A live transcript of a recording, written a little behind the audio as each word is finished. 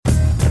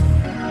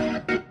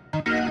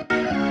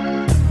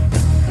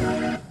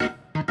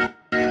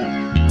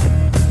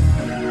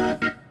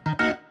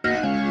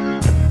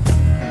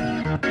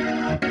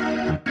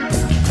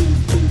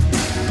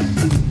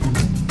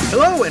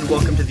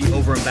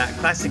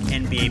Classic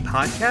NBA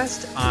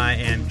podcast. I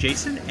am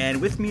Jason, and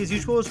with me as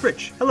usual is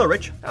Rich. Hello,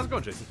 Rich. How's it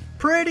going, Jason?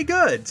 Pretty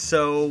good.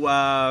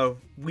 So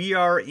we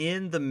are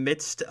in the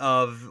midst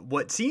of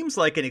what seems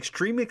like an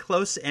extremely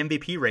close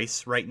MVP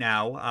race right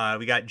now.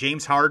 We got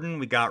James Harden,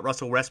 we got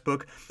Russell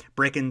Westbrook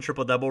breaking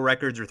triple-double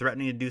records or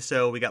threatening to do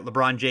so. We got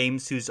LeBron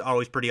James, who's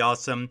always pretty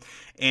awesome,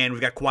 and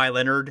we've got Kawhi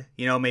Leonard.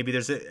 You know, maybe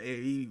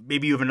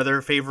maybe you have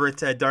another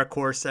favorite dark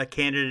horse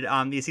candidate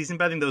on the season,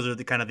 but I think those are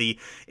the kind of the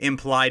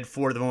implied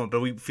for the moment.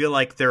 But we feel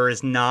like there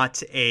is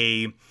not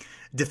a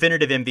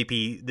definitive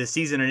MVP this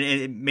season, and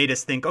it made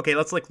us think, okay,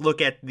 let's look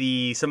at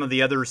some of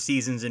the other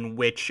seasons in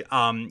which the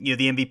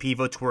MVP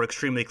votes were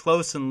extremely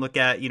close, and look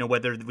at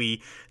whether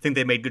we think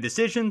they made good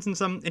decisions and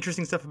some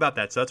interesting stuff about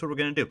that. So that's what we're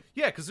going to do.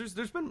 Yeah, because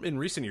there's been in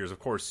recent years, of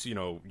course,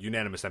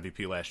 unanimous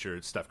MVP last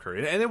year, Steph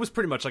Curry, and it was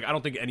pretty much like I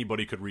don't think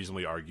anybody could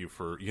reasonably argue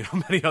for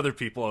many other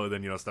people other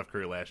than Steph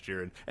Curry last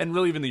year, and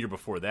really even the year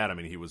before that. I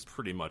mean, he was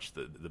pretty much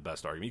the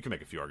best argument. You can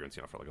make a few arguments,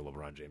 for like a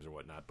LeBron James or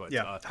whatnot, but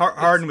yeah,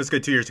 Harden was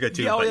good 2 years ago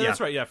too. Yeah, but that's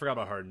right. Yeah, I forgot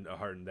about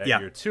Harden that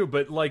year too.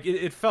 But like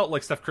it felt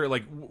like Steph Curry,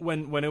 like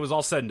when it was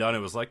all said and done, it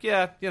was like,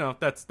 yeah,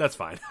 that's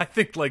fine. I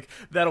think like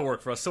that'll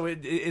work for us. So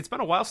it's been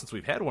a while since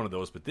we've had one of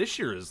those, but this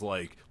year is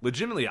like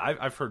legitimately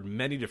I've heard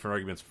many different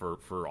arguments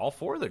for all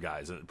four of the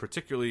guys, and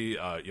particularly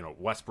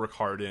Westbrook,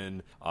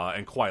 Harden,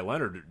 and Kawhi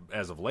Leonard.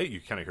 As of late, you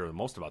kind of hear the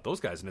most about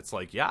those guys, and it's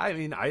like, yeah, I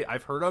mean,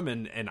 I've heard them,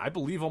 and I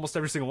believe almost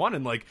every single one,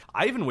 and like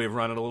I even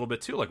waver on it a little bit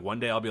too. Like one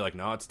day I'll be like,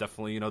 no, it's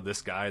definitely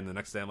this guy, and the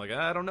next day I'm like,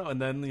 I don't know,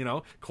 and then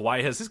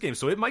Kawhi has his game,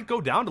 so it might go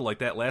down to like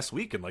that last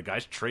week and like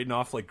guys trading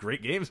off like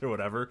great games or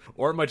whatever,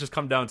 or it might just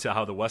come down to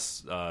how the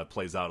West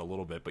plays out a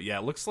little bit. But yeah,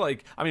 it looks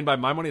like, I mean, by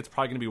my money, it's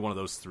probably going to be one of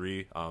those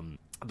three.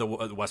 The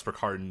Westbrook,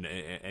 Harden,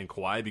 and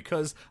Kawhi,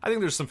 because I think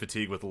there's some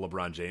fatigue with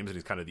LeBron James, and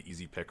he's kind of the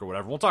easy pick or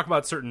whatever. We'll talk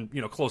about certain,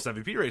 close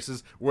MVP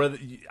races where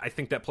I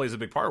think that plays a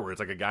big part, where it's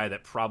like a guy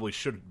that probably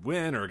should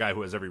win or a guy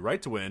who has every right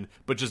to win,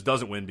 but just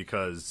doesn't win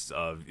because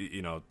of,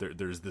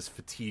 there's this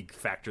fatigue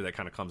factor that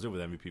kind of comes in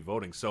with MVP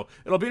voting. So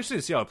it'll be interesting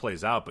to see how it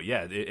plays out. But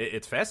yeah,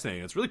 it's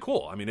fascinating. It's really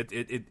cool. I mean,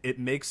 it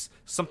makes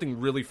something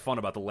really fun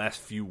about the last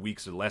few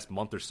weeks or the last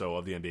month or so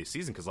of the NBA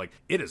season, because like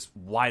it is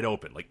wide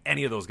open. Like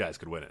any of those guys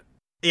could win it.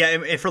 Yeah,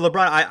 and for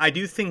LeBron, I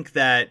do think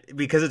that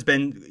because it's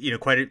been,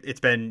 it's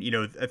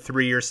been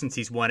 3 years since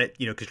he's won it,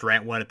 because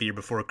Durant won it the year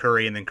before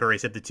Curry, and then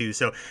Curry's hit the two.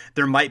 So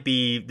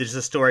there's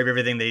a story of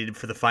everything they did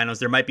for the finals.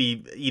 There might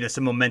be,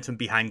 some momentum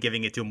behind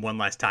giving it to him one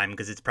last time,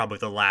 because it's probably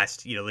the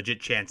last, legit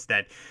chance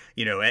that,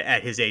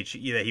 at his age,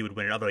 that he would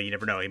win it. Although you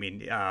never know. I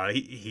mean,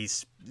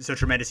 he's so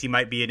tremendous, he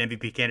might be an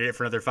MVP candidate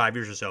for another 5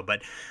 years or so.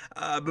 But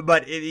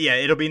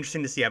it'll be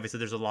interesting to see. Obviously,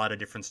 there's a lot of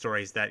different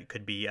stories that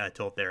could be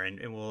told there,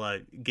 and we'll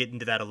get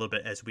into that a little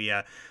bit as we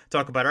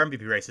talk about our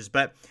MVP races.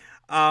 But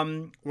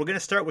we're going to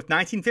start with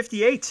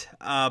 1958.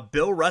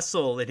 Bill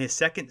Russell in his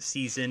second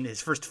season,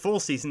 his first full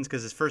seasons,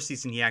 because his first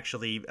season he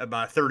actually,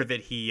 about a third of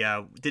it, he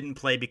didn't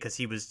play because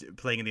he was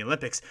playing in the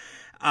Olympics.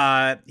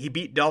 He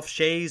beat Dolph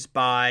Schayes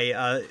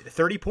by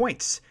 30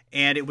 points.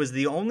 And it was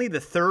only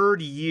the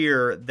third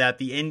year that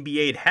the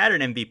NBA had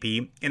an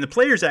MVP, and the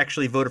players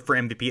actually voted for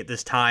MVP at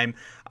this time.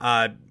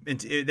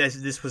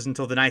 This was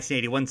until the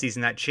 1981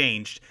 season that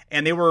changed,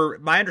 and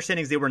my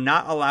understanding is they were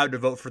not allowed to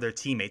vote for their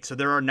teammates. So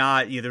there are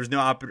not, there's no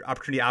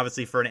opportunity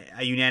obviously for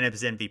a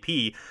unanimous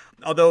MVP.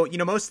 Although,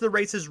 most of the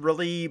races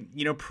really,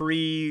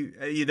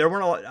 there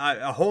weren't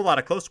a whole lot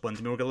of close ones.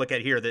 I mean, we're going to look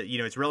at here that,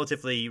 it's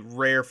relatively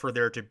rare for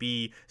there to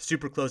be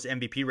super close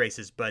MVP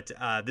races. But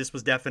this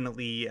was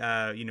definitely,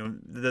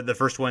 the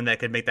first one that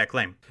could make that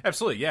claim.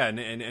 Absolutely, yeah.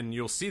 And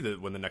you'll see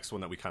that when the next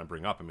one that we kind of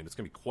bring up, I mean, it's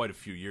going to be quite a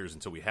few years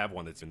until we have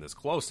one that's in this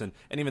close. And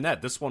even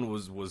that, this one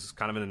was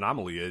kind of an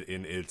anomaly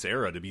in its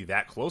era to be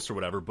that close or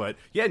whatever. But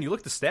yeah, and you look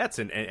at the stats,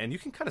 and you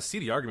can kind of see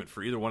the argument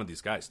for either one of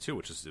these guys, too,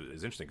 which is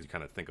interesting, because you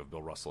kind of think of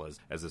Bill Russell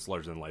as this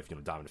larger-than-life,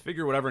 dominant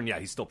figure or whatever, and yeah,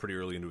 he's still pretty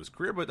early into his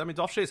career, but I mean,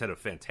 Dolph Schayes had a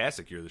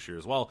fantastic year this year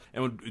as well,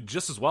 and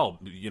just as well,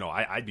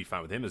 I'd be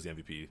fine with him as the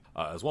MVP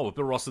as well. With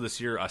Bill Russell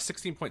this year,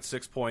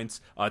 16.6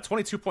 points,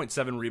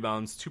 22.7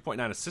 rebounds,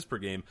 2.9 assists per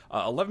game,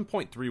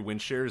 11.3 win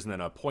shares, and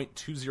then a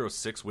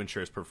 .206 win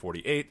shares per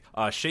 48.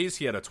 Schayes,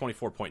 he had a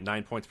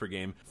 24.9 points per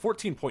game,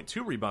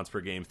 14.2 rebounds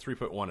per game,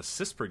 3.1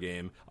 assists per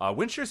game.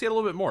 Win shares, he had a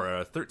little bit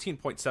more,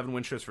 13.7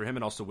 win shares for him,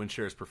 and also win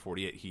shares per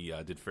 48, he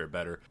did fare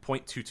better,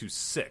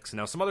 .226.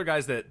 Now, some other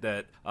guys that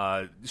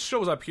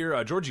shows up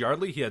here, George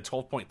Yardley, he had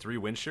 12.3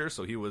 win shares,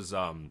 so he was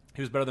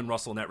better than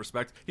Russell in that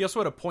respect. He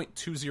also had a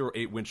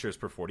 .208 win shares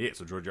per 48,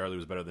 so George Yardley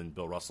was better than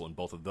Bill Russell in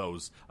both of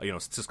those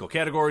statistical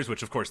categories,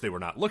 which of course they were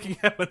not looking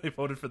at when they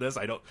voted for this.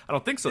 I don't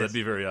think so. Yes.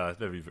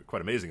 That'd be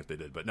quite amazing if they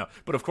did, but no.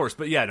 But of course,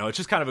 it's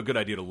just kind of a good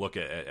idea to look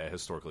at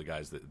historically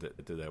guys that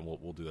did that. And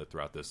we'll do that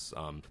throughout this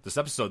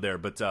episode there.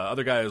 But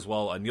other guy as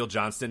well, Neil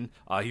Johnston.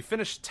 He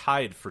finished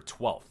tied for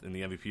 12th in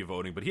the MVP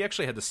voting, but he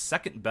actually had the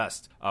second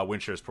best win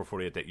shares per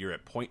 48 that year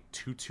at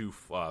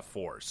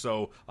 .224.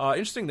 So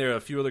interesting there.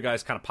 A few other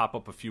guys kind of pop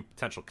up, a few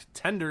potential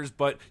contenders,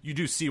 but you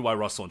do see why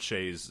Russell and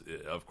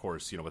Schayes, of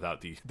course,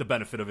 without the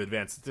benefit of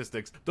advanced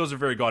statistics, those are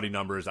very gaudy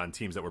numbers on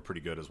teams that were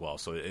pretty good as well.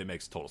 So it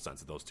makes total sense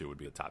that those two would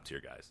be the top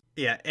tier guys.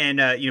 Yeah, and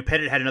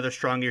Pettit had another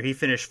strong year. He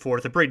finished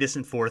fourth, a pretty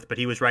distant fourth, but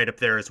he was right up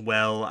there as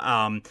well.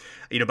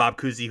 Bob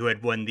Cousy, who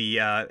had won the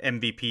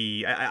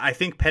MVP, I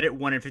think Pettit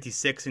won in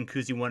 56 and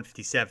Cousy won in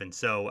 57.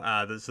 So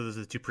those are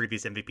the two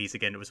previous MVPs.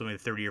 Again, it was only the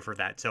third year for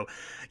that. So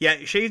yeah,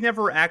 Schayes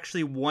never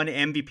actually won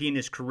MVP in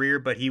his career,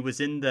 but he was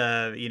in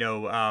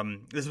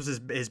the this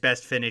was his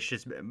best finish,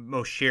 his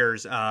most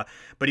shares.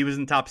 But he was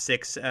in the top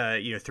six,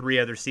 3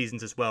 other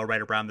seasons as well,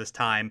 right around this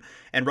time.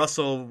 And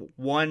Russell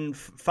won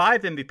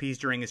 5 MVPs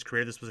during his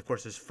career. This was, of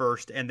course, his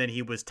first. And then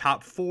he was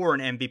top 4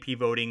 in MVP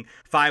voting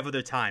 5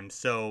 other times.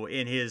 So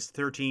in his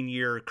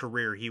 13-year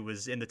career, he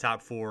was in the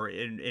top 4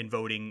 in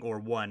voting, or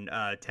won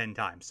 10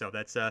 times. So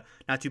that's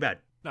not too bad.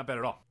 Not bad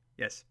at all.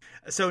 Yes.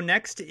 So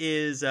next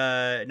is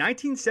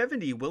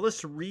 1970,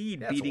 Willis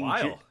Reed beating...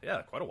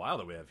 Quite a while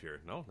that we have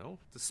here. No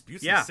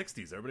disputes in the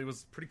 60s. Everybody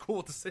was pretty cool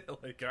with the say,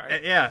 like, all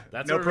right.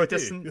 That's no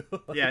protests.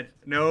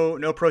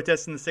 No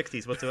protests in the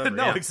 60s whatsoever.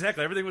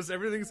 Exactly.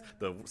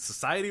 The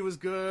society was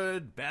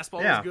good.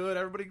 Basketball was good.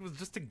 Everybody was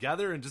just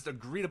together and just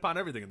agreed upon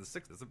everything in the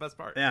 60s. That's the best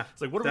part. Yeah.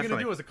 It's like, what are we going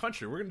to do as a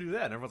country? We're going to do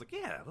that. And everyone's like,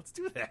 yeah, let's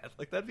do that.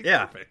 Like, that'd be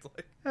perfect.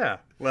 Like,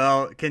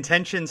 Well,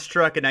 contention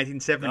struck in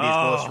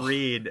 1970s. Willis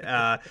Reed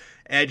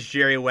edged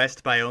Jerry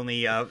West by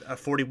only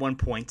 41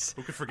 points.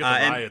 Who could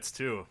forget the riots,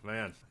 too,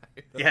 man?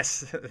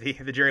 Yes,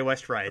 the Jerry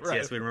West riots. Right.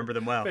 Yes, we remember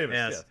them well.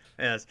 Famous,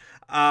 yes.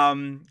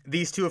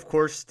 These two, of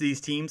course, these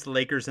teams, the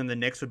Lakers and the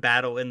Knicks, would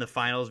battle in the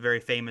finals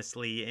very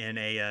famously in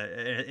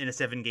a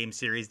 7-game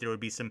series. There would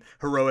be some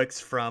heroics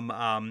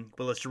from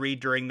Willis Reed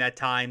during that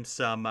time,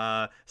 some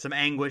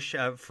anguish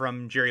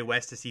from Jerry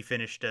West as he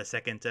finished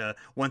second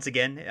once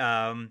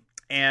again.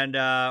 And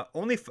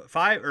only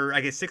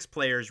 6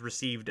 players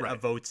received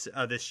votes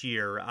this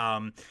year.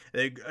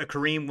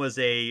 Kareem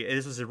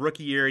this was a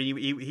rookie year.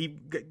 He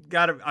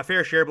got a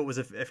fair share, but was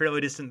a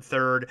fairly distant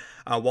third.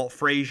 Walt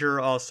Frazier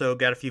also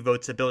got a few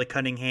votes. Billy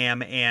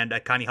Cunningham and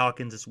Connie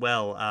Hawkins as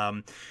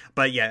well.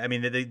 But yeah, I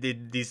mean,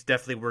 these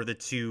definitely were the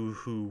two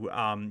who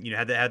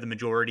had the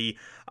majority,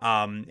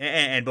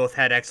 and both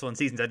had excellent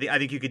seasons. I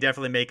think you could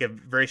definitely make a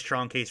very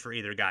strong case for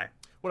either guy.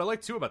 What I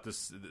like, too, about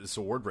this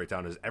award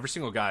breakdown is every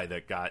single guy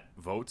that got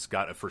votes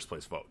got a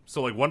first-place vote.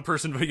 So, like, one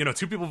person, 2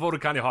 people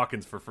voted Connie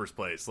Hawkins for first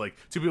place. Like,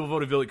 2 people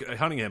voted Billy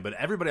Cunningham. But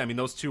everybody, I mean,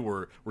 those 2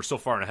 were so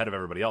far ahead of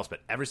everybody else.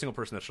 But every single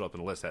person that showed up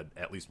in the list had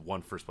at least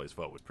one first-place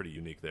vote. It was pretty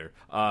unique there.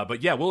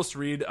 But, yeah, Willis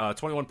Reed,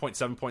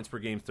 21.7 points per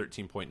game,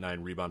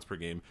 13.9 rebounds per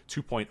game,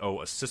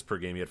 2.0 assists per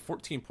game. He had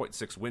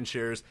 14.6 win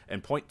shares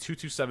and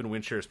 .227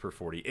 win shares per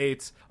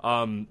 48.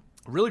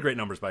 Really great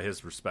numbers by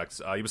his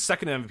respects. He was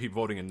second in MVP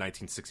voting in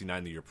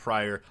 1969, the year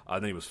prior.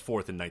 Then he was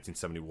fourth in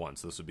 1971.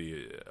 So this would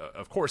be,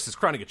 of course, his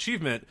crowning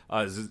achievement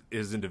is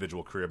his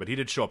individual career, but he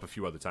did show up a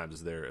few other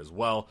times there as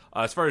well.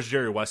 As far as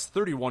Jerry West,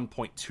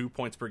 31.2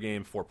 points per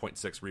game,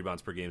 4.6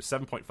 rebounds per game,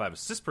 7.5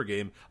 assists per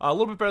game. A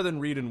little bit better than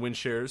Reed in win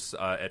shares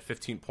at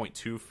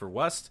 15.2 for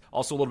West.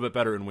 Also a little bit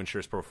better in win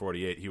shares per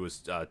 48. He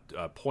was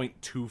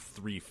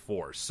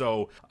 .234.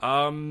 So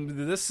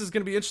this is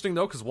going to be interesting,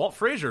 though, because Walt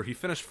Frazier, he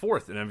finished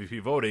fourth in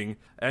MVP voting.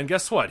 And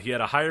guess what? He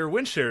had a higher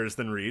win shares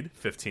than Reed,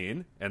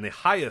 15, and the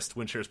highest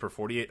win shares per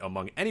 48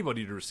 among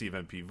anybody to receive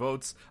MP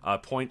votes,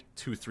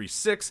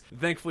 .236.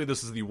 Thankfully,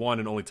 this is the one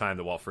and only time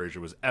that Walt Frazier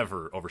was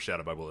ever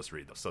overshadowed by Willis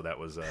Reed. So that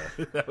was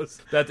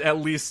that. At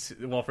least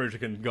Walt Frazier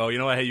can go, you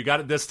know what? Hey, you got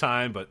it this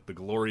time, but the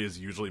glory is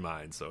usually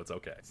mine, so it's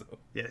okay. So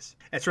yes,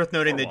 it's worth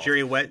noting that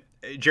Jerry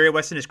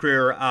West in his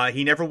career,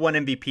 he never won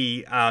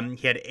MVP.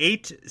 He had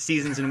 8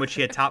 seasons in which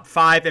he had top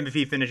 5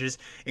 MVP finishes,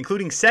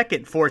 including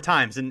second 4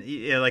 times, and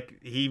he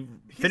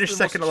finished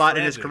second a lot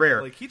in his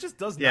career. Like, he just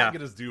does not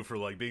get his due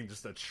for being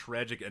just a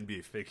tragic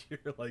NBA figure.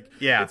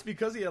 It's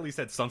because he at least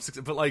had some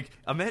success. But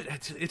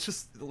it's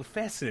just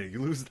fascinating. You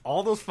lose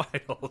all those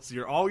finals.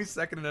 You're always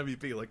second in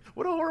MVP. Like,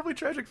 what a horribly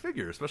tragic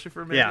figure, especially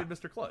for a man named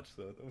Mr. Clutch.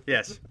 So,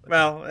 yes.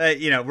 Well,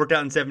 worked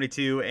out in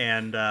 72,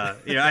 and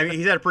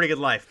he's had a pretty good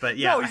life. But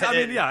yeah,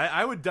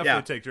 I would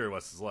definitely take Jerry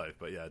West's life.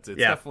 But yeah, it's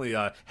definitely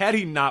had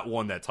he not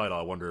won that title,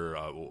 I wonder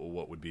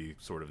what would be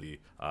sort of the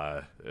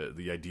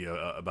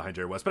idea behind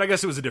Jerry West. But I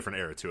guess it was a different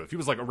era too. If he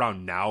was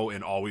around now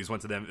and always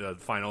went to the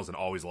finals and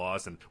always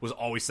lost and was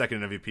always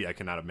second in MVP, I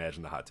cannot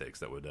imagine the hot takes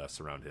that would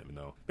surround him.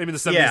 No, maybe in the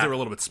 70s they were a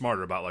little bit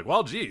smarter about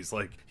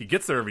he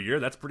gets there every year.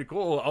 That's pretty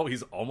cool. Oh,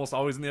 he's almost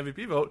always in the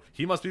MVP vote.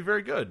 He must be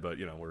very good. But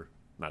we're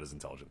not as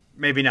intelligent.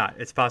 Maybe not.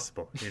 It's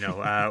possible.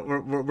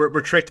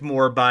 We're tricked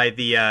more by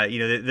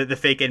the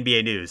fake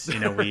NBA news.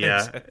 We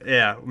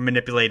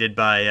manipulated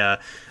by a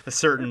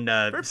certain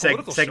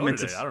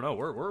segments. I don't know.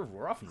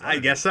 We're often. I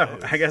guess so.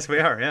 I guess we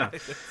are. Yeah.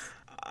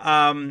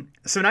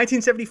 So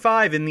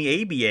 1975 in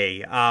the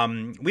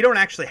ABA, we don't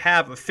actually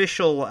have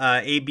official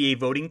ABA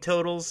voting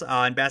totals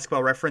in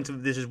Basketball Reference.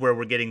 This is where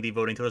we're getting the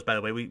voting totals, by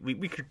the way.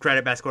 We could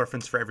credit Basketball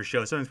Reference for every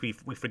show. Sometimes we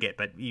forget,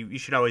 but you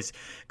should always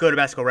go to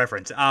Basketball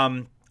Reference.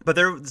 But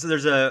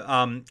there's a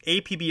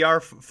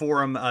APBR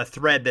forum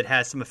thread that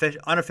has some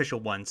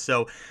unofficial ones.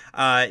 So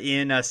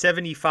in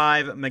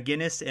 75,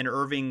 McGinnis and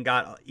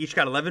Erving each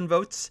got 11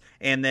 votes,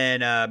 and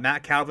then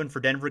Matt Calvin for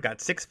Denver got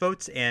 6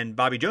 votes, and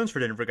Bobby Jones for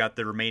Denver got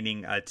the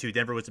remaining 2.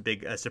 Denver was a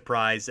big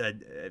surprise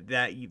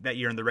that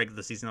year in the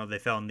regular season, although they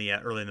fell in the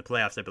early in the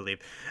playoffs, I believe.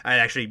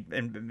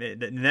 And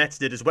the Nets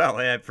did as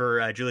well.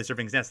 For Julius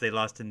Erving's Nets, they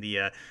lost in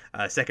the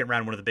second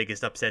round, one of the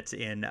biggest upsets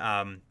in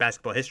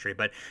basketball history.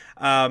 But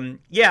I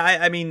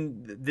mean,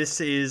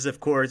 this is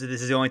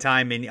the only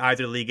time in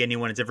either league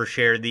anyone has ever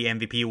shared the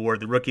MVP award.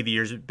 The Rookie of the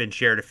Year has been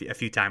shared a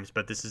few times,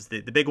 but this is the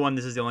big one.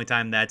 This is the only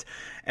time that's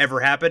ever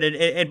happened.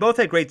 And both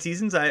had great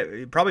seasons.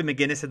 Probably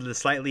McGinnis had the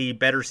slightly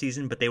better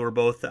season, but they were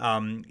both,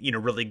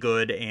 really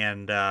good.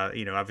 And,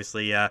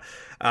 obviously,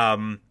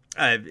 you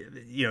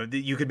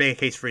could make a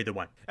case for either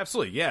one.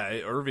 Absolutely, yeah.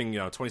 Erving,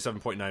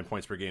 27.9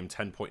 points per game,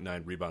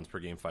 10.9 rebounds per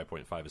game,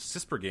 5.5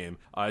 assists per game.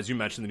 As you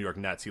mentioned, the New York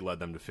Nets, he led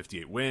them to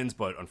 58 wins,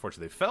 but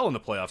unfortunately they fell in the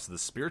playoffs to the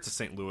Spirits of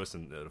St. Louis,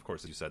 and of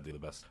course, as you said,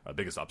 the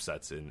biggest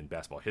upsets in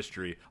basketball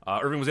history.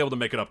 Erving was able to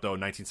make it up, though,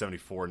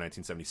 1974,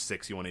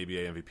 1976, he won ABA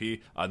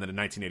MVP, and then in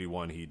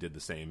 1981, he did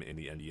the same in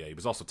the NBA. He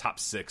was also top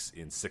 6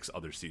 in 6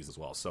 other seasons as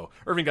well, so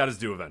Erving got his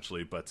due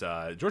eventually, but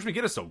George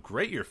McGinnis, so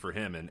great year for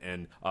him,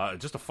 and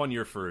just a fun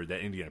year for that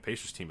Indiana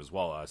Pacers team as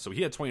well. So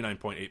he had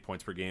 29.8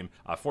 points per game,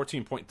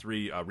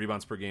 14.3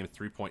 rebounds per game,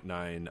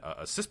 3.9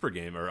 assists per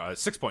game, or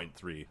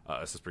 6.3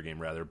 assists per game,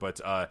 rather.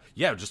 But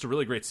just a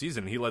really great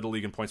season. He led the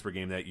league in points per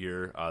game that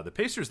year. The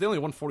Pacers, they only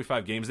won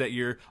 45 games that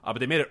year, but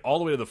they made it all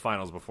the way to the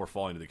finals before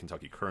falling to the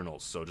Kentucky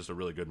Colonels. So just a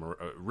really good,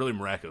 really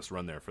miraculous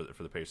run there for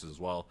the Pacers as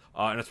well.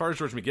 And as far as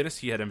George McGinnis,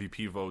 he had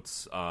MVP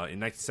votes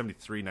in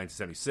 1973,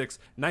 1976,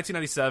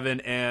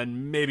 1997,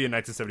 and maybe in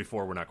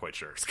 1974. We're not quite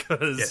sure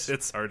because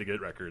it's hard to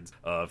get records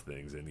of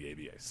things in the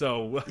ABA.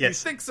 So we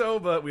think so,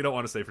 but we don't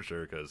want to say for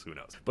sure because who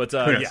knows. But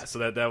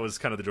so that was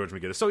kind of the George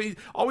McGinnis. So he's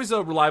always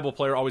a reliable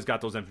player, always got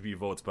those MVP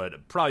votes,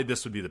 but probably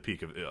this would be the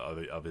peak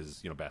of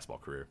his basketball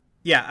career.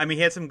 Yeah, I mean,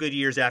 he had some good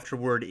years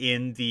afterward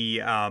in the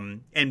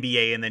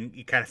NBA, and then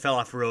he kind of fell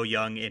off real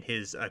young in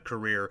his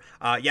career.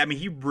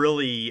 He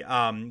really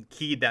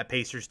keyed that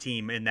Pacers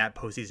team in that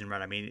postseason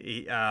run. I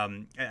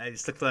mean,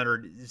 Slick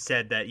Leonard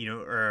said that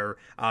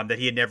that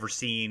he had never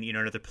seen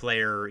another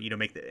player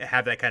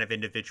have that kind of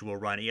individual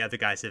run. Other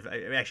guys have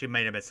actually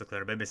might have been Slick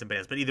Leonard, but maybe somebody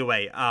else. But either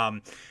way,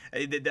 a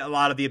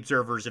lot of the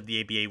observers of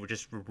the ABA were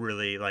just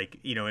really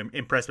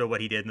impressed by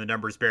what he did, and the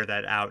numbers bear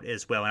that out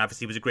as well. And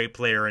obviously, he was a great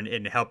player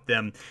and helped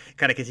them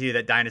kind of continue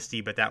that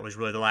dynasty, but that was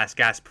really the last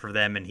gasp for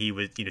them, and he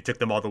was took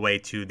them all the way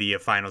to the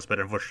finals.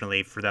 But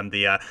unfortunately for them,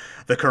 the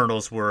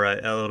Colonels were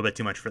a little bit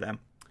too much for them.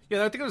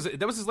 Yeah, I think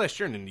that was his last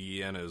year in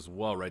Indiana as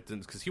well, right?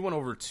 Because he went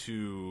over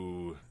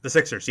to the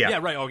Sixers. Yeah,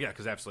 right. Oh, yeah,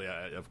 because absolutely,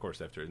 of course,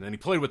 after, and then he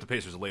played with the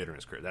Pacers later in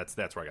his career. That's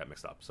where I got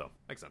mixed up. So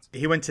makes sense.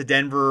 He went to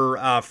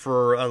Denver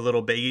for a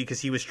little bit because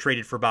he was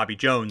traded for Bobby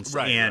Jones,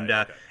 and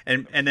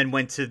then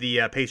went to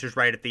the Pacers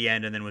right at the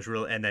end, and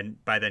then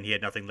by then he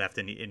had nothing left,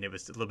 and it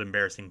was a little bit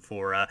embarrassing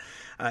for a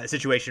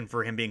situation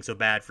for him being so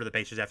bad for the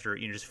Pacers after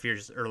just a few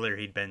years earlier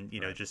he'd been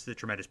just a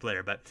tremendous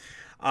player, but.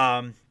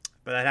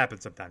 But that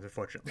happens sometimes,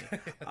 unfortunately.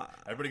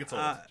 Everybody gets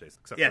old, Jason,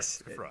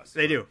 except for us.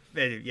 They do,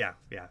 yeah.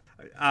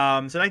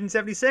 So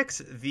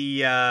 1976,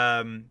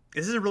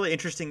 this is a really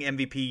interesting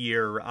MVP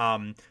year.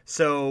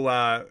 So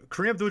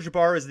Kareem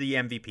Abdul-Jabbar is the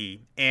MVP,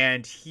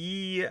 and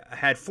he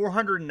had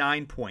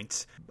 409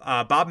 points.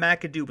 Bob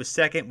McAdoo was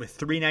second with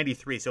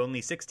 393, so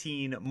only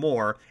 16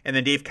 more. And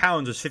then Dave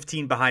Cowens was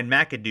 15 behind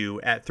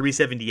McAdoo at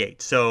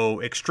 378. So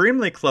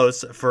extremely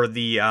close for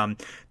the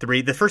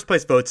first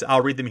place votes.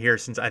 I'll read them here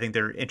since I think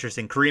they're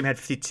interesting. Kareem had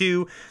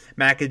 52,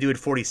 McAdoo had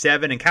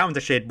 47, and Cowens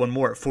actually had one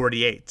more at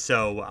 48.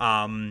 So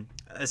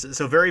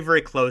very,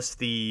 very close.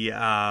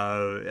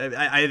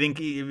 I think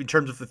in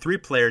terms of the 3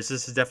 players,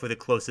 this is definitely the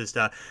closest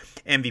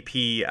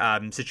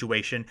MVP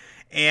situation.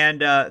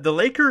 And the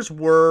Lakers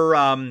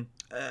were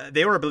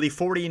they were, I believe,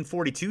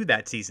 40-42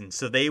 that season.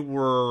 So they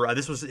were.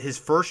 This was his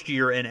first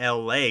year in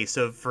LA.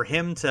 So for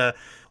him to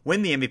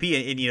win the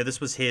MVP, and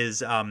this was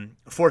his 4th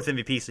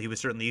MVP, so he was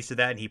certainly used to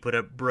that, and he put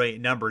up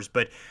brilliant numbers.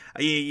 But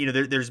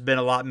there's been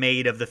a lot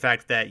made of the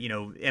fact that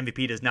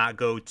MVP does not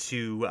go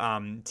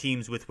to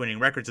teams with winning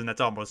records, and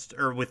that's almost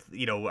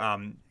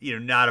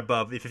not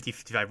above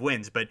 50-55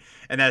 wins.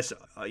 And that's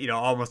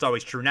almost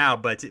always true now,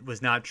 but it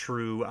was not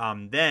true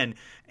then.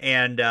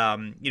 And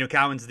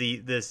Cowens,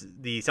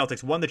 the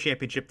Celtics won the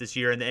championship this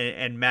year,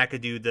 and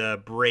McAdoo,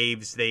 the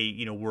Braves, they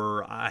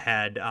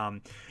had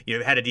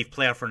a deep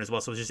playoff run as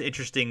well. So it was just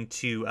interesting interesting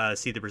to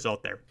see the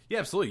result there. Yeah,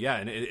 absolutely. Yeah,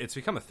 and it's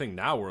become a thing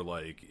now where,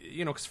 like,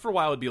 because for a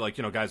while it'd be like,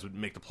 guys would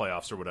make the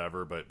playoffs or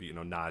whatever, but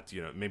not,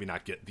 maybe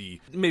not get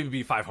maybe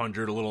be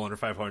 500, a little under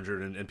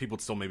 500, and people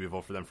would still maybe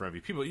vote for them for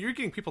MVP. But you're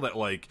getting people that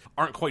like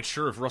aren't quite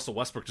sure if Russell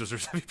Westbrook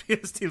deserves MVP.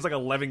 His team's like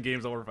 11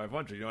 games over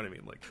 500. You know what I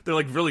mean? Like, they're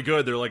like really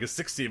good. They're like a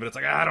 6 seed, but it's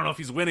like, I don't know if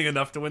he's winning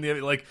enough to win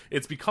the. Like,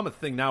 it's become a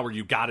thing now where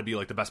you got to be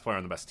like the best player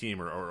on the best team,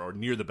 or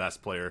near the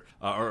best player,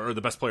 or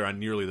the best player on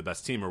nearly the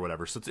best team, or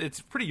whatever. So it's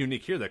pretty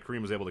unique here that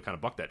Kareem was able to kind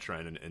of buck that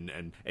trend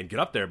and get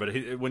up there.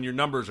 But when your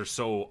numbers are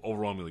so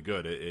overwhelmingly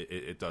good,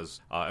 it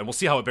does, and we'll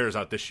see how it bears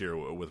out this year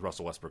with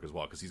Russell Westbrook as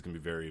well, because he's going to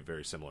be very,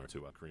 very similar to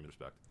Kareem in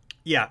respect.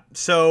 Yeah,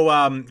 so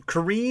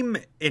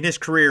Kareem in his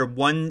career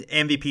won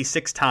MVP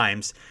 6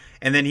 times,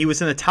 and then he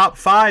was in the top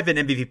 5 in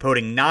MVP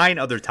voting 9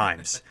 other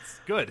times.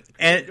 Good.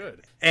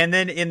 Good. And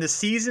then in the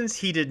seasons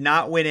he did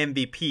not win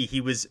MVP,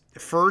 he was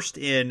first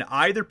in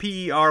either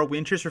PER,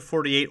 win shares for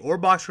 48, or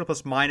box score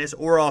plus minus,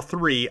 or all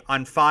 3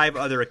 on 5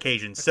 other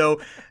occasions. So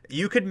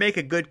you could make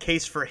a good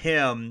case for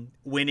him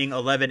winning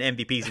 11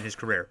 MVPs in his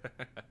career.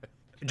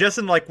 Just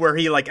in like where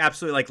he like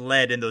absolutely like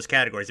led in those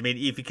categories. I mean,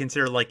 if you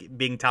consider like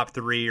being top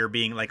 3 or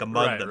being like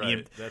among them,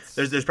 right.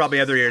 There's probably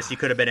other years he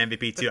could have been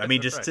MVP too. I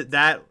mean, just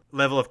that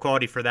level of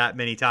quality for that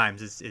many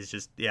times is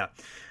just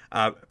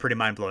pretty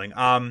mind blowing.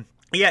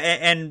 Yeah,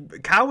 and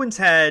Cowens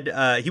had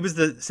he was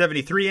the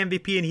 73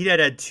 MVP, and he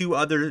had 2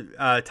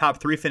 other top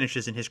 3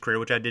 finishes in his career,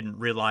 which I didn't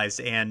realize.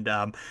 And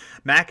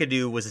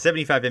McAdoo was a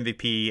 75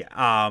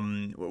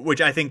 MVP, which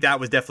I think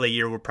that was definitely a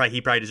year where he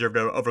probably deserved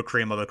over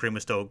Kareem, although Kareem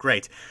was still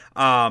great.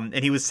 And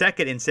he was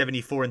second in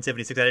 74 and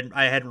 76.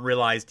 I hadn't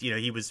realized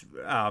he was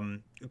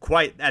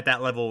quite at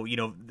that level,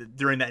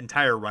 during that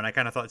entire run. I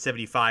kind of thought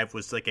 75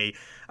 was like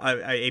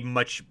a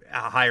much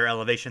higher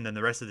elevation than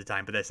the rest of the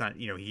time, but that's not,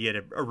 he had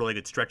a really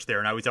good stretch there,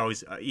 and I was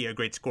always a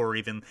great scorer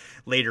even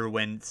later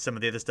when some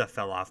of the other stuff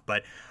fell off.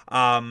 But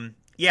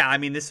yeah, I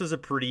mean, this was a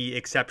pretty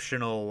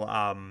exceptional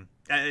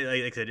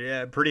like I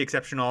said, pretty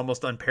exceptional,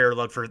 almost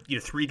unparalleled for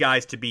 3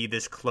 guys to be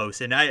this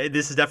close. And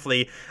this is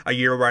definitely a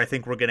year where I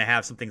think we're going to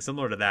have something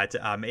similar to that,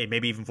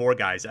 maybe even 4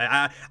 guys.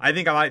 I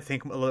think I might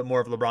think a little more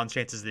of LeBron's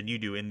chances than you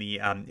do in the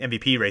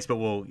MVP race, but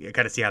we'll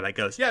kind of see how that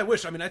goes. Yeah, I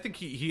wish. I mean, I think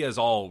he has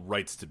all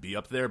rights to be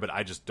up there, but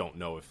I just don't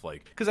know if,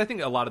 like, because I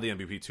think a lot of the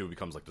MVP too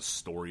becomes like the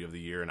story of the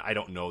year, and I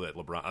don't know that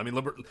LeBron. I mean,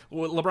 what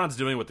LeBron's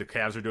doing, what the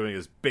Cavs are doing,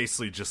 is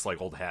basically just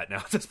like old hat now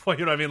at this point.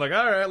 You know what I mean? Like,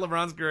 all right,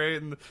 LeBron's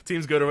great and the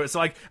team's good. So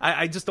like,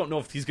 I just don't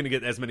know if he's going to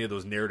get as many of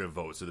those narrative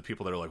votes, or the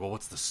people that are like, well,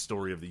 what's the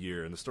story of the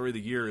year? And the story of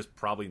the year is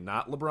probably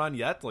not LeBron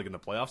yet. Like in the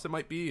playoffs, it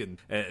might be,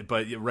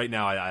 but right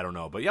now, I don't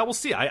know. But yeah, we'll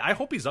see. I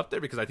hope he's up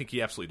there because I think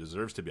he absolutely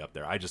deserves to be up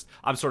there.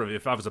 I'm sort of,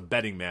 if I was a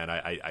betting man,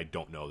 I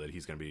don't know that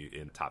he's going to be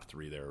in the top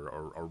 3 there,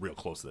 or real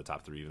close to the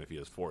top 3, even if he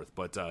is 4th.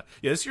 But yeah,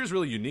 this year is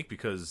really unique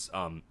because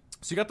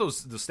so you got the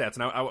stats,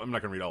 and I'm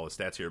not going to read all the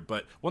stats here,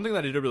 but one thing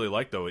that I did really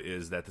like, though,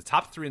 is that the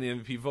top 3 in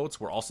the MVP votes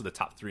were also the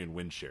top 3 in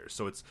win shares.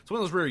 So it's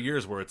one of those rare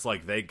years where it's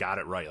like they got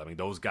it right. I mean,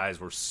 those guys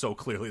were so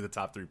clearly the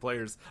top 3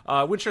 players.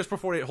 Win shares per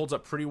 48 holds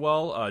up pretty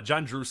well.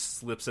 John Drew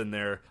slips in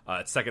there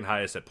at second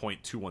highest at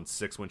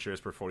 .216 win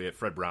shares per 48.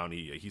 Fred Brown,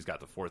 he's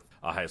got the 4th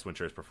highest win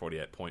shares per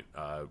 48 at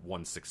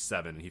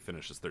 .167. He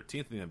finishes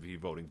 13th in the MVP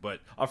voting. But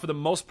for the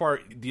most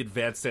part, the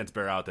advanced stats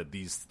bear out that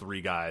these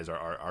 3 guys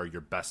are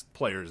your best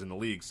players in the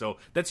league. So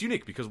that's unique,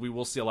 because we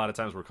will see a lot of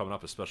times we're coming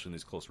up, especially in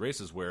these close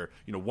races, where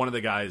one of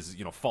the guys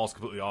falls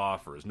completely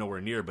off or is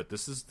nowhere near. But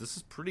this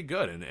is pretty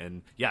good,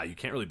 and yeah, you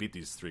can't really beat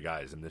these 3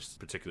 guys in this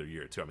particular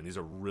year too. I mean, these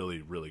are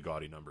really, really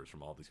gaudy numbers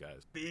from all these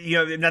guys.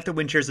 Not the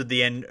win shares at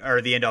the end or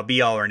the end all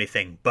be all or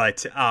anything,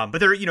 but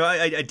they're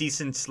a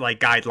decent like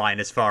guideline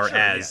as far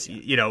as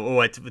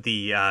what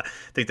the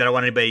thing that I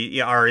want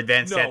anybody our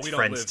advanced stats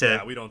friends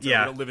to we don't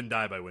live and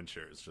die by win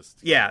shares.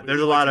 Just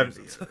there's a lot of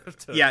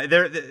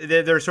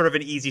they're sort of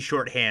an easy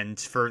shorthand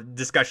for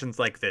discussions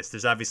like this.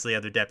 There's obviously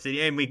other depths,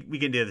 and we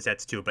can do the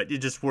stats too, but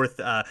it's just worth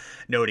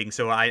noting.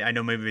 So I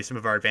know maybe some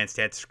of our advanced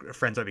stats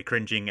friends might be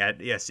cringing at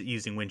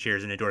using win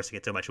shares and endorsing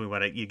it so much. We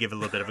want to give a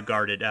little bit of a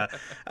guarded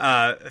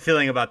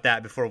feeling about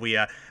that before we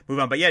move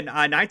on. But yeah,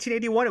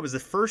 1981, it was the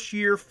first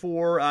year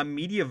for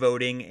media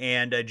voting,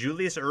 and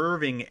Julius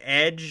Erving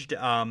edged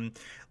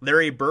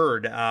Larry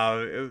Bird.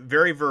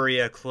 Very,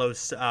 very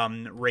close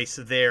race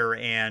there,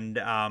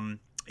 and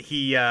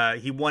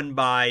he won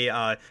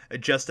by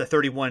just a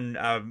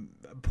 31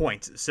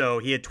 points. So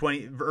he had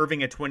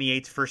Erving had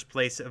 28 first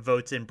place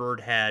votes, and Bird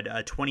had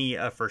 20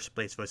 first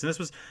place votes. And this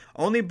was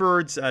only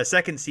Bird's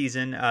second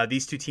season.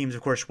 These 2 teams,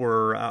 of course,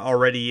 were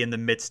already in the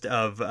midst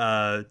of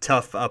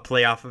tough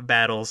playoff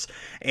battles,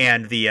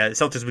 and the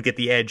Celtics would get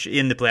the edge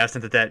in the playoffs.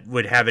 Not that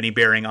would have any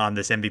bearing on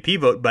this MVP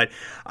vote, but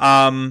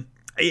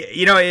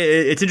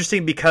it's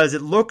interesting because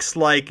it looks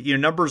like,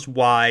 numbers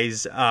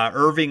wise,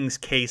 Erving's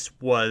case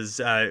was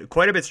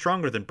quite a bit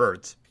stronger than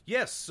Bird's.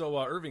 Yes, so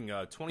Erving,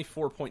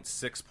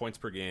 24.6 points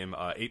per game,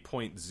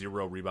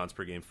 8.0 rebounds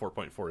per game,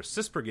 4.4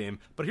 assists per game.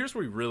 But here's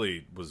where he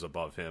really was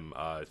above him.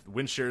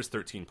 Win shares,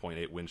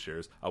 13.8 win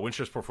shares. Win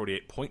shares per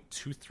 48,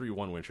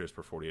 0.231 win shares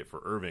per 48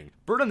 for Erving.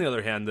 Bird, on the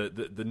other hand,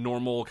 the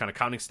normal kind of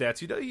counting stats,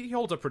 he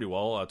holds up pretty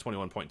well.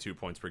 21.2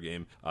 points per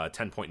game,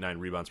 10.9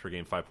 rebounds per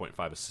game,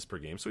 5.5 assists per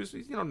game. So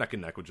he's neck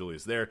and neck with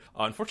Julius there.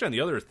 Unfortunately,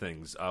 on the other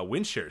things,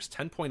 win shares,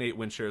 10.8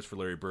 win shares for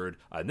Larry Bird.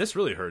 And this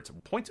really hurts.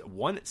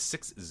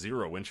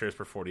 0.160 win shares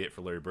per 48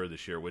 for Larry Bird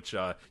this year, which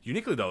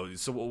uniquely though,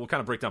 so we'll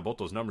kind of break down both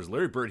those numbers.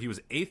 Larry Bird, he was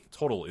 8th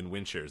total in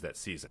win shares that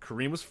season.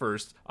 Kareem was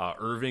first,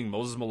 Erving,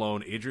 Moses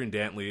Malone, Adrian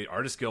Dantley,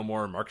 Artis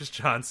Gilmore, Marcus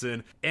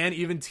Johnson, and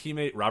even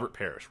teammate Robert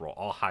Parrish were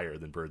all higher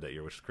than Bird that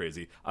year, which is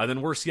crazy.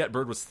 Then worse yet,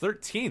 Bird was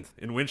 13th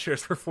in win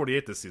shares per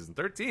 48 this season.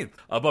 13th.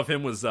 Above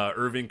him was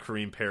Erving,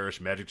 Kareem, Parrish,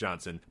 Magic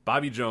Johnson,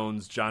 Bobby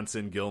Jones,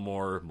 Johnson,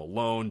 Gilmore,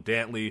 Malone,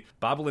 Dantley,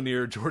 Bob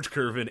Lanier, George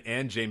Gervin,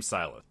 and James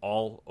Silas,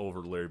 all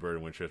over Larry Bird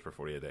in win shares per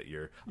 48 that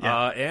year.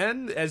 Yeah.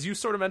 And as you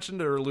sort of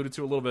mentioned or alluded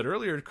to a little bit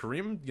earlier,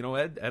 Kareem,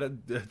 had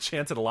a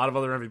chance at a lot of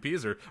other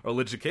MVPs or a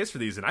legit case for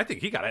these, and I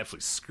think he got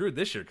absolutely screwed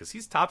this year because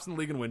he's tops in the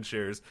league in win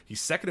shares. He's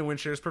second in win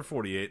shares per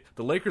 48.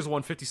 The Lakers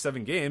won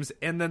 57 games,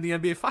 and then the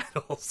NBA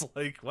Finals.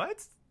 Like,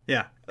 what?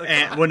 Yeah,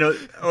 and no,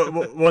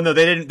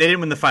 they didn't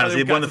win the finals.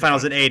 They won the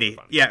finals in 80.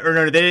 Yeah, or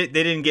no, they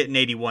didn't get in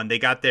 81. They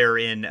got there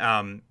in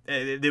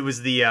it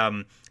was the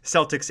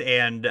Celtics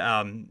and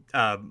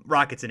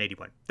Rockets in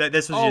 81.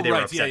 This was right. They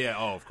were upset. Yeah.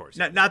 Oh, of course.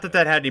 Not that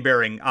had any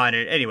bearing on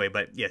it anyway,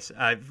 but yes.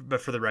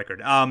 But for the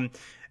record,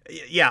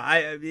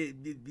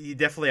 he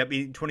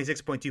definitely.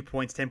 26.2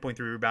 points, 10.3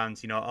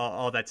 rebounds.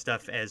 All that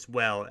stuff as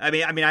well.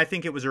 I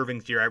think it was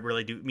Erving's year. I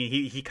really do.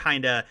 He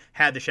kind of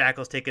had the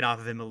shackles taken off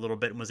of him a little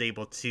bit and was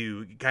able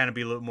to kind of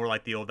be a little more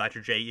like the old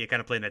Dr. J. You kind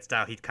of playing that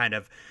style. He'd kind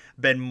of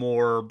been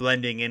more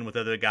blending in with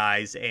other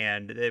guys,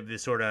 and it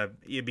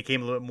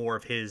became a little bit more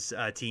of his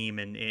team,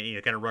 and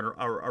kind of run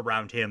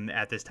around him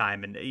at this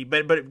time.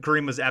 But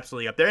Kareem was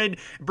absolutely up there, and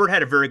Bird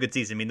had a very good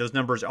season. Those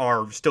numbers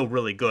are still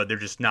really good. They're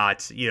just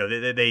not.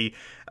 They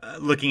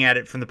looking at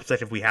it from the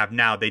perspective we have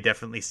now, they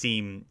definitely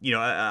seem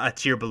a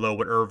tier below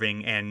what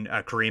Erving and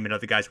Kareem and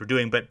other guys were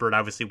doing. But Bird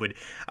obviously would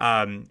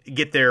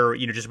get there.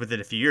 Just within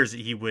a few years,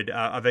 he would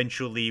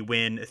eventually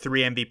win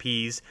 3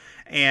 MVPs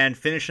and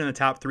finish in the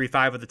top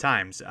 3-5 of the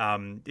times,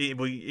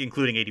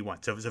 including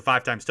 81. So it was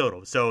 5 times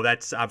total. So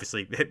that's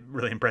obviously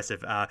really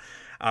impressive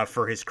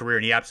for his career.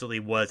 And he absolutely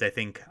was, I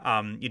think,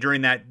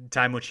 during that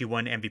time when he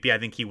won MVP, I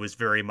think he was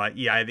very much,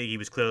 I think he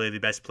was clearly the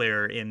best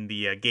player in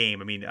the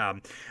game.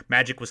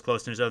 Magic was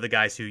close, and there's other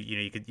guys who,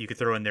 you could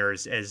throw in there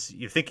as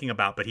you're thinking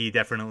about, but he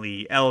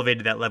definitely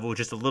elevated that level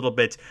just a little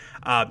bit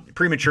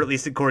premature, at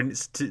least according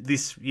to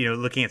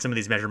looking at some of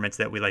these measurements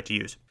that we like to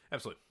use.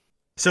 Absolutely.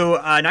 So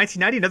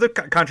 1990, another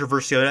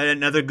controversial,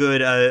 another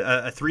good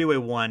a 3-way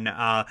one.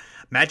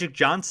 Magic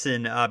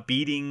Johnson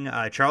beating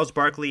Charles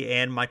Barkley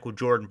and Michael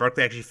Jordan.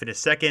 Barkley actually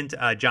finished second.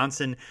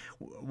 Johnson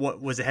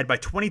was ahead by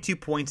 22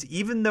 points,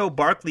 even though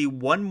Barkley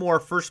won more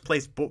first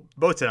place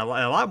votes and a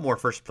lot more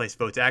first place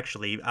votes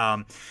actually.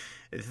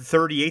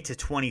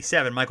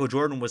 38-27. Michael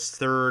Jordan was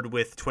third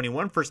with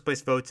 21 first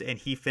place votes, and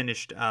he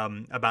finished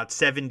about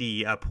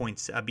 70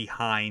 points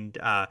behind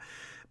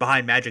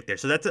Magic there.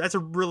 So that's a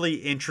really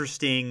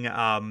interesting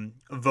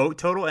vote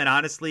total, and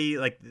honestly,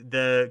 like,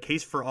 the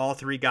case for all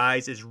 3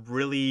 guys is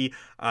really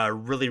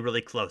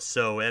really close.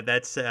 So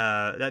that's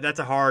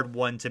a hard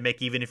one to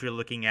make, even if you're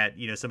looking at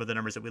some of the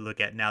numbers that we look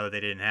at now that they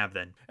didn't have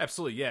then.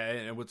 Absolutely, yeah.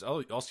 And what's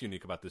also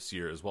unique about this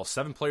year as well,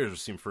 7 players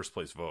received first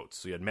place votes.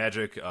 So you had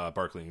Magic,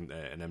 Barkley,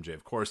 and MJ,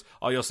 of course.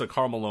 You also had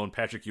Karl Malone,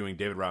 Patrick Ewing,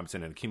 David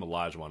Robinson, and Hakeem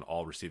Olajuwon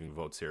all receiving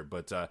votes here.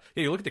 But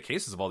you look at the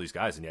cases of all these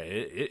guys, and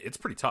it's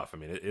pretty tough.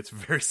 It's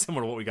very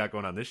similar to what we got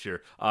going on this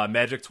year.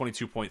 Magic,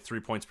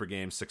 22.3 points per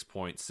game,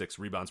 6.6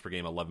 rebounds per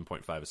game,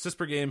 11.5 assists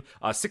per game,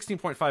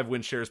 16.5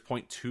 win shares,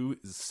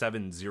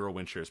 0.270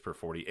 win shares per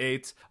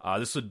 48.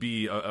 This would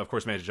be, of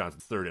course, Magic Johnson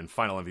third and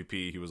final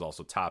MVP. He was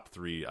also top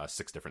 3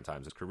 6 different times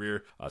in his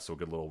career, so a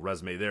good little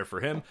resume there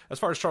for him. As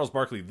far as Charles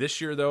Barkley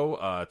this year, though,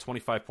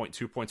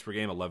 25.2 points per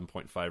game,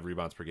 11.5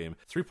 rebounds per game,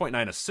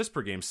 3.9 assists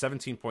per game,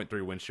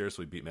 17.3 win shares,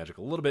 so he beat Magic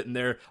a little bit in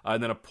there,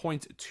 and then a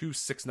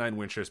 0.269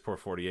 win shares per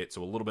 48,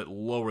 so a little bit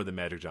lower than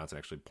Magic Johnson,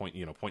 actually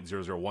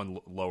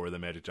 0.001 lower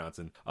than Magic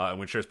Johnson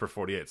win shares per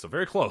 48, so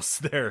very close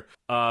there.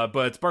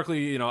 But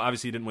Barkley,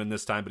 obviously he didn't win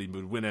this time, but he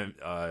would win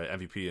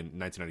MVP in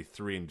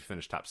 1993 and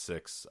finished top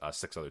 6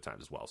 other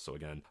times as well. So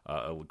again,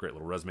 a great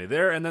little resume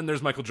there. And then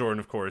there's Michael Jordan,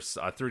 of course,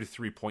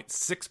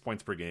 33.6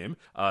 points per game,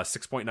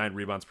 6.9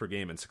 rebounds per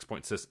game, and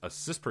 6.6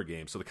 assists per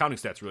game. So the counting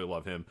stats really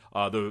love him.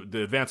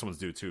 The advanced ones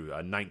do too.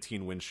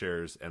 19 win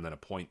shares and then a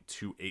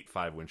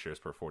 0.285 win shares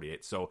per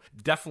 48. So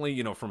definitely,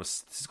 from a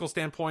statistical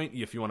standpoint,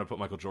 if you want to put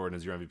Michael Jordan Jordan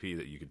as your MVP,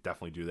 that you could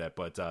definitely do that.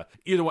 But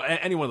either way,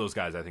 any one of those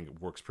guys I think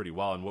works pretty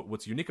well. And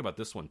what's unique about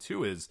this one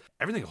too is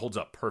everything holds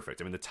up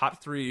perfect. I mean, the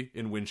top three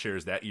in win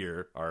shares that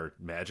year are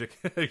Magic,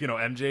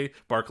 MJ,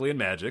 Barkley, and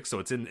Magic. So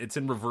it's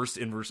in reverse,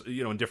 in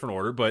different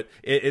order, but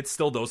it's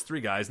still those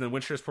three guys. And then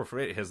win shares per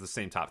 48 has the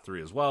same top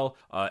three as well.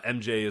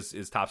 MJ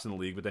is tops in the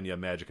league, but then you have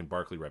Magic and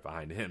Barkley right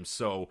behind him.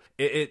 So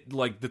it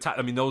like the top.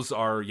 I mean, those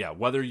are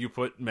whether you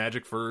put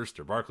Magic first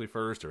or Barkley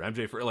first or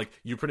MJ first, like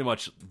you pretty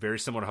much very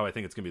similar to how I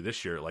think it's gonna be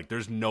this year. Like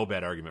there's no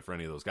bad argument for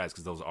any of those guys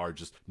because those are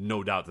just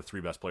no doubt the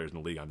three best players in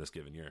the league on this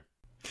given year.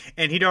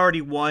 And he'd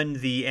already won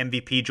the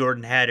MVP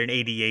Jordan had in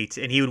 '88,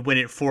 and he would win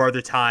it 4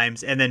 other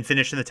times, and then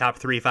finish in the top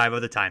 3-5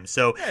 other times.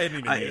 So,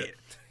 and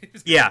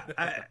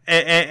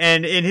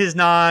in his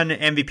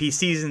non-MVP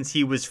seasons,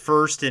 he was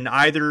first in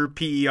either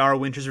PER,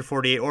 win shares per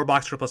 48, or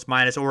box score plus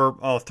minus, or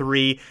all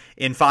three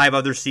in 5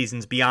 other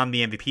seasons beyond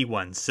the MVP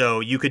ones. So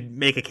you could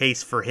make a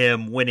case for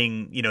him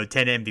winning, 10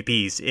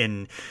 MVPs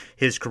in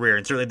his career,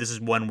 and certainly this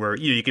is one where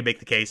you could make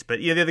the case. But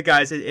the other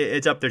guys,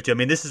 it's up there too. I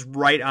mean, this is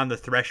right on the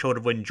threshold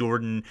of when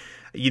Jordan,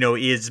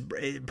 is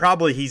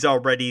probably he's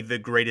already the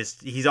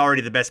greatest. He's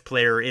already the best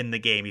player in the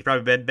game. He's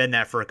probably been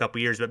that for a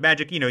couple years. But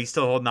Magic, he's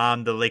still holding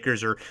on. The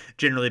Lakers are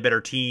generally a better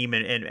team,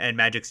 and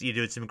Magic's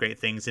doing some great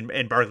things,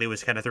 and Barkley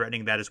was kind of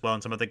threatening that as well,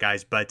 and some other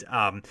guys. But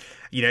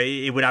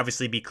it would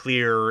obviously be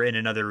clear in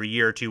another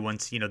year or two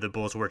once the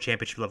Bulls were a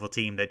championship level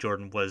team that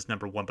Jordan was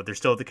number one. But there's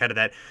still the kind of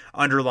that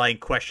underlying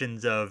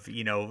questions of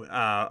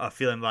a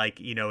feeling like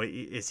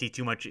is he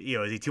too much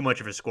is he too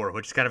much of a scorer,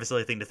 which is kind of a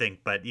silly thing to think,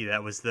 but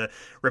that was the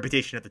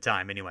reputation at the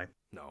time anyway.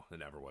 No, it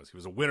never was. He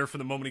was a winner from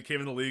the moment he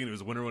came in the league, and he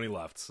was a winner when he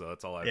left. So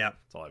that's all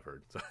I've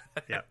heard. So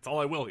that's all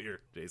I will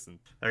hear, Jason.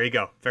 There you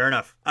go. Fair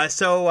enough.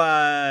 So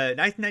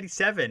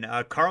 1997,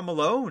 Karl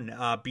Malone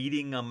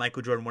beating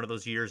Michael Jordan, one of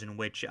those years in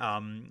which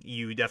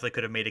you definitely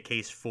could have made a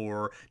case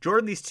for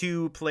Jordan. These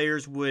two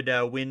players would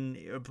win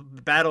a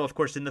battle, of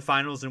course, in the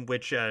finals, in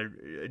which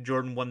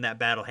Jordan won that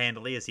battle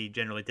handily, as he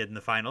generally did in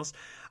the finals.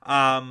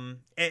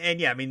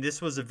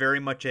 This was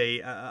very much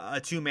a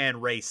two-man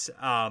race.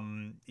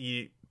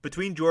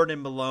 Between Jordan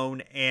and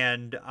Malone,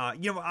 and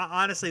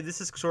honestly,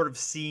 this is sort of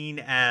seen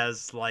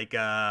as like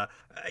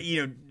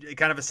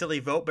kind of a silly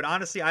vote, but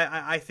honestly,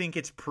 I think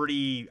it's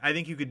pretty. I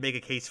think you could make a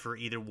case for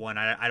either one.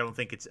 I don't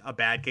think it's a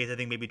bad case. I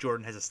think maybe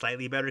Jordan has a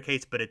slightly better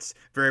case, but it's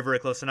very, very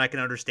close. And I can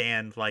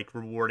understand like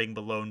rewarding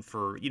Malone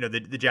for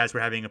the Jazz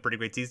were having a pretty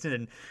great season,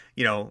 and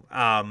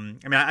I'm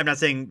not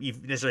saying you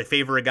necessarily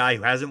favor a guy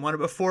who hasn't won it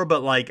before,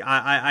 but like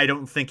I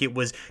don't think it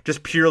was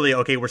just purely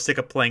okay. We're sick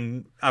of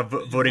playing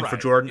voting for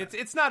Jordan.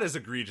 It's not as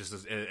egregious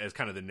as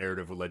kind of the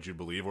narrative would let you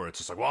believe, where it's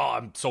just like, well,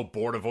 I'm so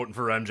bored of voting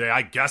for MJ.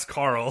 I guess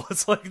Karl.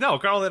 It's like, no,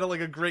 Karl had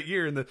a great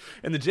year, and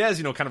the Jazz,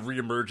 kind of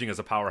reemerging as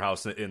a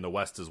powerhouse in the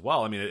West as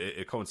well. I mean,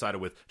 it coincided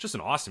with just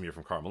an awesome year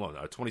from Karl Malone.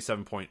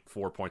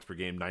 27.4 points per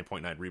game,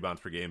 9.9 rebounds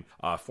per game,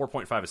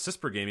 4.5 assists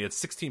per game. He had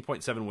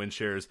 16.7 win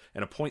shares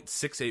and a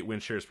 0.68 win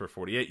shares per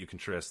 48. You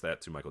contrast that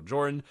to Michael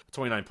Jordan,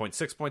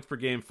 29.6 points per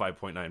game,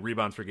 5.9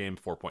 rebounds per game,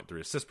 4.3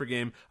 assists per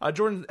game.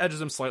 Jordan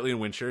edges him slightly in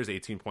win shares,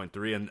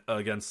 18.3, and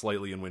again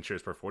slightly in win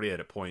shares per 48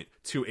 at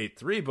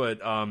 0.283.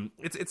 But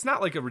it's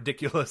not like a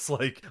ridiculous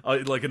like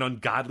an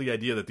ungodly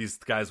idea that these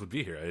guys would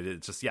be here.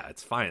 It's just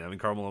it's fine. I mean,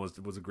 Karl Malone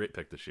was a great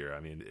pick this year. I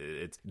mean,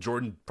 it's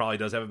Jordan probably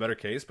does have a better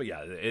case, but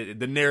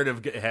the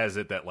narrative has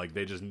it that like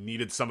they just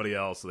needed somebody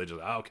else, so they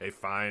just okay,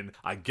 fine,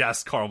 I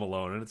guess Karl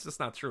Malone, and it's just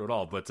not true at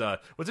all. But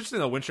what's interesting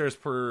though, win shares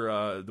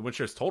per the win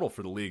shares total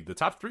for the league, the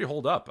top three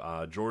hold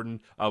up.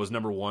 Jordan was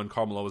number 1,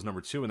 Karl Malone was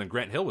number 2, and then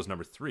Grant Hill was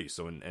number 3.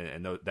 So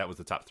and that was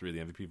the top 3 of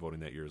the MVP voting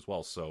that year as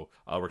well. So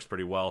works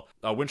pretty well.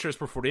 Win shares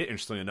per 48,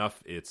 interestingly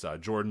enough, it's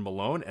Jordan,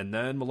 Malone, and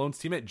then Malone's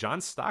teammate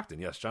John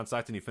Stockton. Yes, John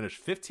Stockton, he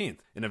finished 15th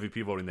in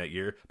MVP voting that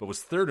year, but was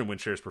 3rd in win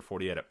shares per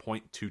 48 at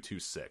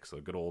 0.226. So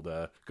good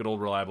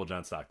old reliable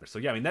John Stockton. So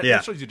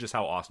that shows you just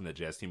how awesome that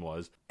Jazz team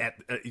was at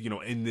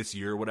in this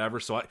year or whatever.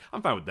 So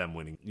I'm fine with them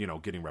winning,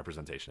 getting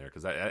representation there,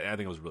 because I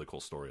think it was a really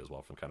cool story as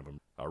well, from kind of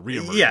a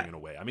reemerging in a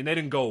way. I mean, they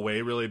didn't go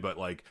away really, but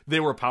like they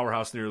were a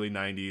powerhouse in the early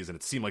 90s, and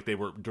it seemed like they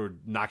were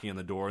knocking on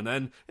the door, and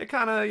then it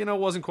kind of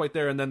wasn't quite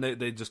there, and then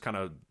they just kind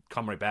of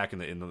come right back in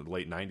the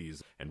late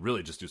 90s and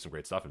really just do some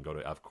great stuff and go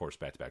to, of course,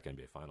 back-to-back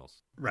NBA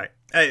Finals. Right.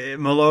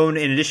 Malone,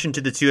 in addition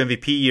to the 2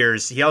 MVP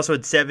years, he also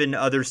had 7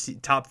 other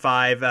top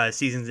 5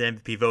 seasons in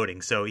MVP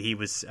voting. So he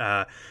was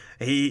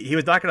he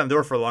was knocking on the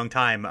door for a long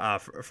time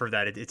for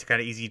that. It's kind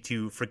of easy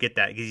to forget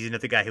that, because he's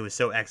another guy who was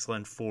so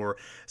excellent for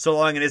so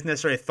long and isn't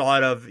necessarily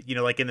thought of,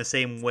 like in the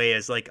same way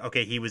as like,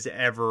 okay, he was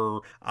ever,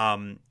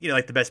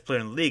 like the best player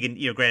in the league.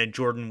 And, granted,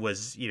 Jordan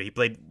was, he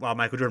played while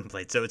Michael Jordan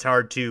played. So it's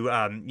hard to,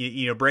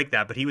 break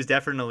that. But he was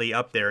definitely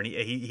up there. And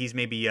he's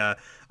maybe,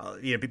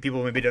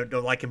 people maybe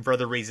don't like him for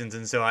other reasons.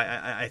 And so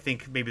I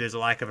think maybe there's a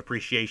lack of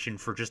appreciation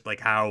for just like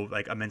how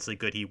like immensely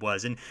good he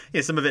was. And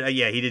some of it,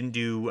 he didn't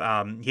do,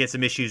 he had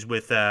some issues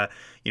with,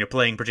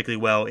 playing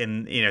particularly well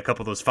in a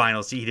couple of those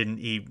finals.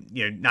 He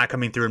not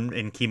coming through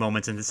in key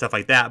moments and stuff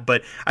like that.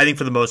 But I think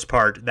for the most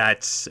part,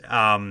 that's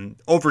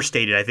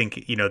overstated. I think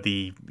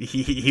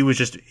he was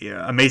just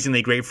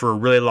amazingly great for a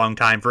really long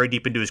time, very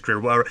deep into his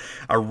career.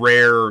 A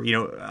rare,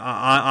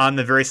 on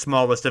the very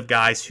small list of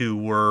guys who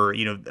were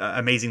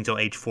amazing till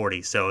age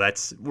 40. So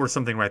that's worth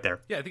something right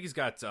there. Yeah, I think he's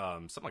got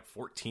something like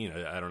 14.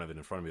 I don't have it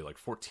in front of me, like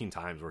 14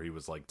 times where he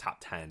was like top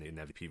 10 in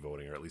MVP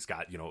voting, or at least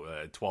got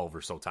 12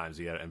 or so times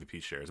he had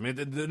MVP shares. I mean,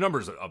 the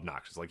numbers are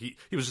obnoxious. Like he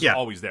was just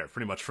always there,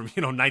 pretty much from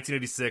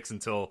 1986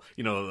 until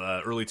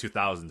early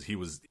 2000s. He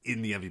was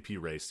in the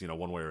MVP race,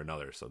 one way or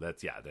another. So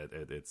that's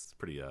it's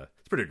pretty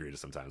egregious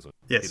sometimes when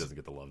he doesn't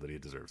get the love that he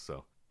deserves.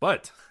 So.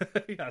 But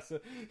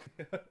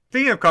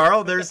speaking of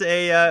Karl, there's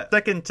a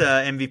second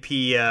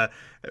MVP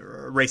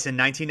race in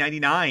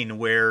 1999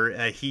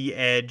 where he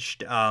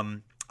edged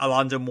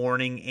Alonzo,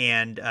 Mourning,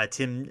 and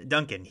Tim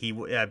Duncan. He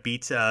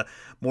beat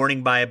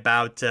Mourning by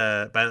about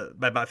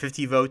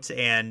 50 votes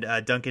and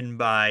Duncan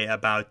by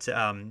about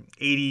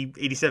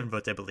 87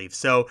 votes, I believe.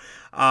 So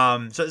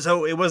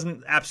it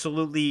wasn't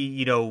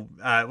absolutely it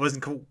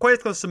wasn't quite as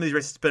close to some of these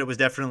races, but it was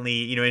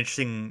definitely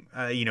interesting.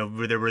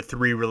 Where there were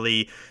three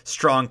really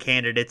strong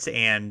candidates,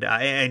 and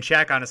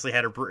Shaq honestly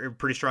had a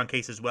pretty strong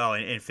case as well,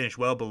 and finished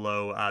well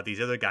below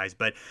these other guys,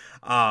 but.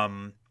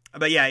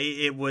 But yeah,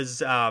 it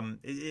was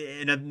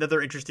another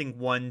interesting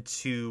one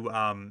to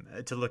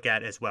look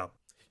at as well.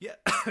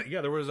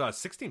 Yeah, there was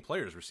 16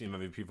 players receiving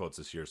MVP votes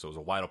this year, so it was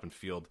a wide open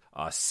field.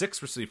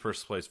 6 received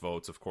first place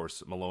votes, of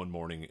course. Malone,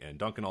 Mourning, and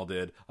Duncan all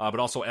did, but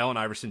also Allen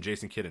Iverson,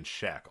 Jason Kidd, and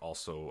Shaq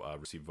also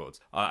received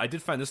votes. I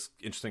did find this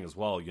interesting as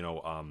well.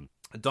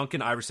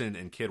 Duncan, Iverson,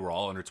 and Kidd were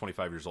all under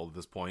 25 years old at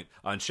this point,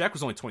 and Shaq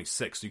was only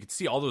 26, so you could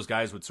see all those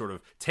guys would sort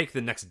of take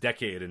the next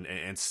decade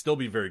and still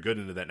be very good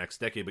into that next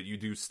decade, but you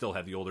do still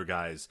have the older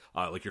guys,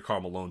 like your Karl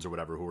Malones or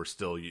whatever, who are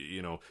still,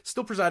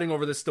 still presiding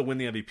over this, still win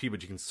the MVP,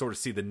 but you can sort of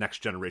see the next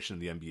generation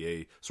of the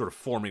NBA sort of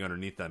forming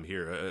underneath them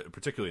here,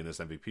 particularly in this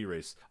MVP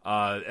race.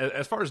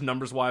 As far as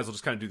numbers-wise, I'll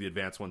just kind of do the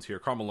advanced ones here.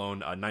 Karl Malone,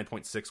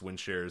 9.6 win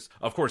shares.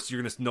 Of course,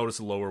 you're going to notice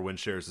lower win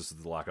shares. This is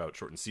the lockout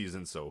shortened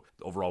season, so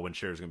the overall win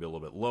share is going to be a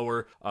little bit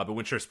lower, but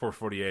win shares per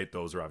 48,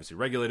 those are obviously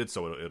regulated,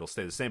 so it'll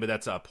stay the same, but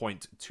that's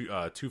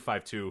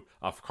 .252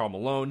 for Karl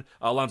Malone.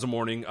 Alonzo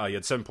Mourning, he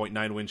had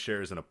 7.9 win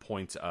shares and a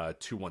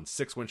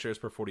 .216 win shares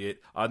per 48.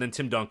 Then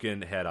Tim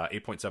Duncan had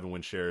 8.7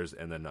 win shares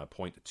and then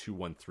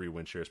 .213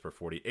 win shares per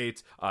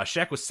 48.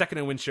 Shaq was second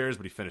in win shares,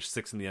 but he finished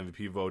 6th in the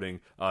MVP voting.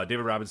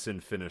 David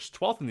Robinson finished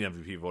 12th in the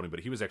MVP voting,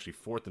 but he was actually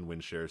 4th in win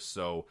shares,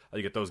 so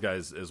you get those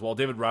guys as well.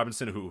 David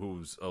Robinson,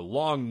 who's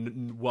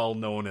well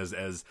known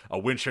as a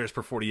win shares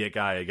per 48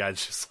 guy, a guy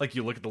that's just like,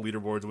 you look at the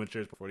leaderboards, win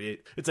shares per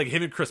 48. It's like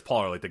him and Chris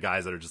Paul are like the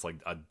guys that are just like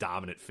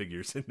dominant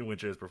figures in win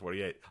shares per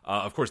 48.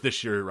 Of course,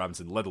 this year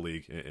Robinson led the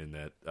league in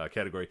that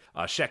category.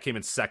 Shaq came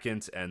in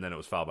second, and then it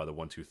was followed by the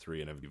 1, 2,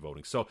 3 in MVP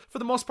voting. So for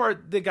the most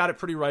part, they got it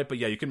pretty right. But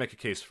yeah, you can make a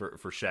case for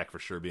Shaq for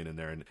sure being in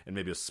there, and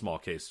maybe a small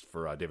case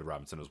for David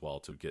Robinson as well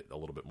to get a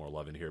little bit more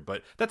love in here.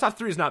 But that top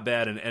 3 is not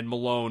bad, and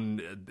Malone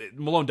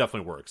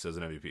definitely works as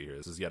an MVP here.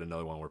 This is yet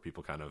another one where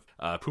people kind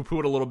of poo-poo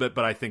it a little bit,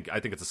 but I think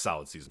it's a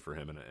solid season for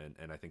him,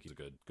 and I think he's a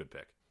good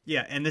pick.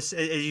 Yeah, and this,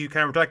 as you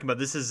kind of were talking about,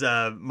 this is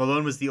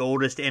Malone was the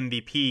oldest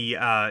MVP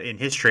in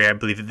history, I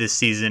believe, this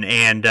season,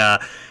 and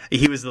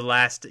he was the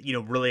last,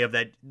 really of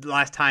that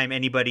last time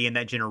anybody in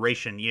that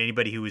generation,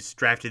 anybody who was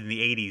drafted in the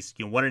 '80s,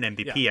 won an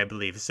MVP, I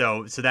believe.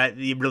 So that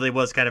it really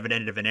was kind of an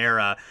end of an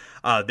era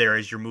there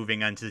as you're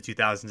moving on to the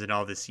 2000s and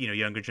all this,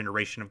 younger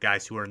generation of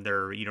guys who are in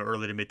their,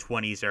 early to mid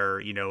 20s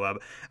are,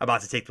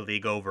 about to take the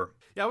league over.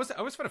 Yeah, I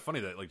always find it funny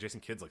that like Jason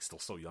Kidd's like still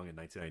so young in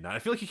 1999. I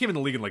feel like he came in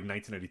the league in like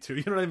 1992.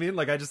 You know what I mean?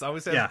 Like I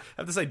always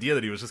have this idea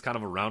that he was just kind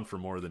of around for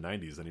more of the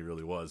 90s than he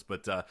really was.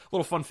 But a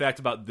little fun fact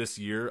about this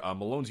year,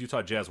 Malone's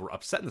Utah Jazz were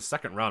upset in the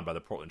second round by the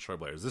Portland Trail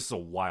Blazers. This is a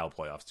wild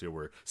playoffs too,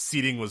 where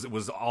seeding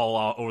was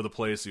all over the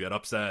place. So you had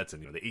upsets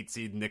and the 8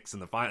 seed Knicks in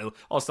the final,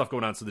 all this stuff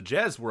going on. So the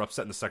Jazz were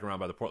upset in the second round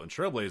by the Portland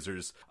Trail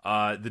Blazers.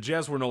 The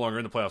Jazz were no longer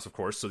in the playoffs, of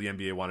course, so the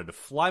NBA wanted to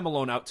fly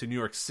Malone out to New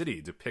York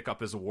City to pick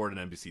up his award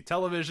on NBC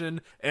television,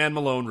 and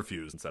Malone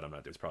refused and said, "I'm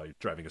not doing it." He's probably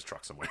driving his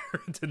truck somewhere.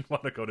 Didn't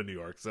want to go to New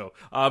York. So,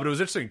 but it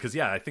was interesting because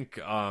I think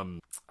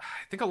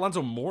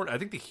Alonzo Mourning, I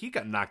think he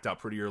got knocked out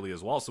pretty early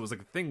as well. So it was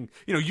like a thing,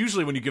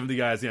 usually when you give the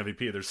guys the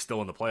MVP, they're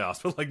still in the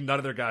playoffs, but like none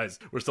of their guys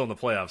were still in the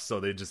playoffs. So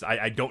they just,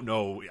 I don't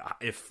know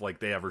if like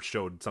they ever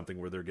showed something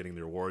where they're getting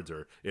their awards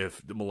or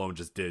if Malone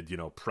just did,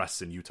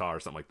 press in Utah or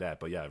something like that.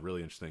 But yeah,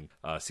 really interesting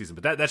season.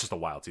 But that's just a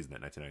wild season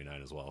at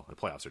 1999 as well. The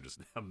playoffs are just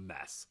a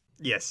mess.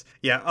 Yes.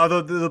 Yeah.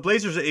 Although the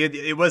Blazers,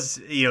 it was,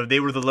 they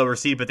were the lower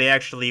seed, but they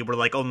actually were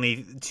like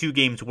only 2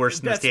 games worse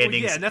in the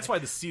standings. Yeah, and that's why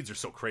the seeds are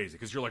so crazy,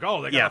 because you're like,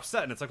 oh, they got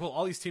upset. And it's like, well,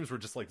 all these teams were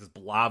just like this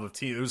blob of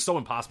teams. It was so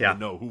impossible to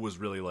know who was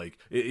really like,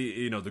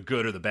 the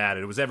good or the bad.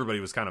 It was, everybody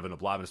was kind of in a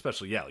blob, and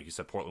especially, like you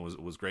said, Portland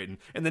was great.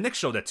 And the Knicks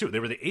showed that too. They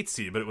were the 8th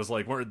seed, but it was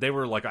like, they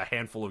were like a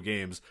handful of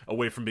games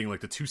away from being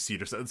like the 2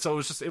 seed or something. So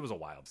it was a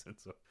wild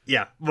sense. So.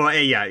 Yeah. Well,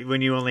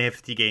 when you only have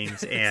 50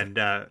 games and,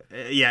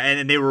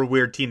 and they were a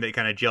weird team that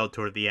kind of gelled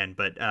toward the end,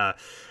 but,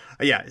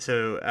 Yeah,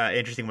 so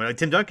interesting one.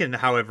 Tim Duncan,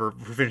 however,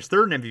 who finished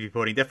third in MVP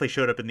voting, definitely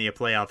showed up in the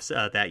playoffs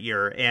that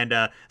year. And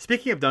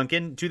speaking of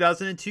Duncan,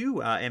 2002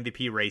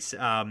 MVP race,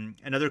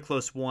 another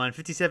close one,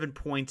 57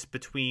 points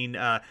between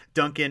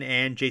Duncan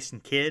and Jason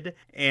Kidd.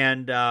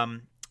 And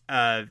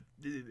I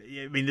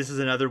mean, this is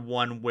another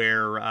one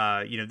where,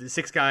 the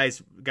 6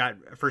 guys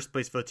got first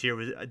place votes here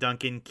was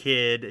Duncan,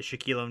 Kidd,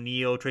 Shaquille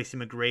O'Neal, Tracy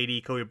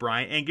McGrady, Kobe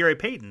Bryant, and Gary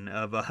Payton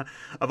of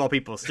all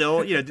people.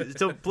 Still,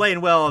 still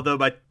playing well, although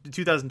by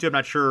 2002, I'm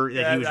not sure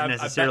that he was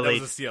necessarily. I bet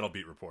that was a Seattle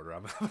beat reporter.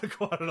 I'm going to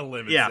go out on a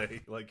limb and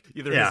say, like,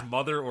 either his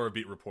mother or a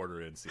beat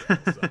reporter in Seattle.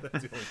 So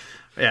that's the only...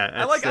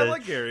 I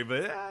like Gary,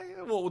 but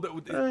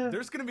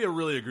there's going to be a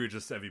really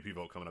egregious MVP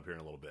vote coming up here in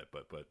a little bit,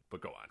 but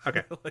go on.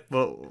 Okay,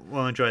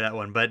 we'll enjoy that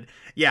one, but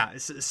yeah.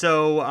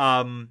 So,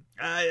 but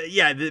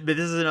this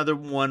is another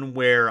one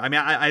where, I mean,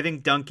 I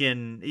think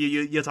Duncan,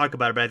 you'll talk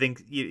about it, but I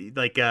think,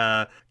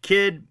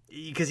 Kidd,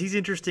 because he's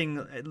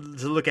interesting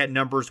to look at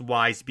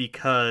numbers-wise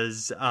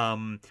because,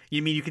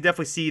 you can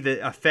definitely see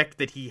the effect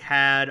that he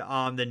had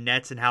on the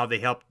Nets and how they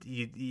helped,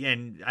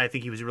 and I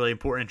think he was really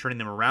important in turning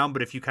them around,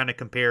 but if you kind of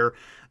compare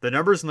the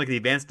numbers and look at the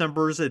advanced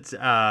numbers, it's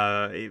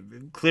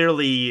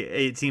clearly,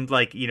 it seemed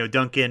like,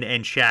 Duncan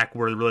and Shaq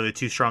were really the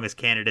 2 strongest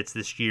candidates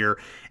this year,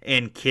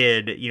 and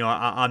Kidd,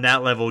 on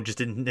that level just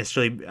didn't necessarily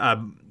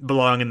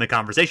belong in the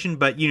conversation,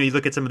 but, you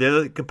look at some of the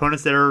other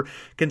components that are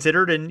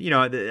considered, and,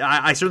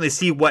 I certainly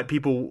see why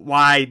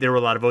there were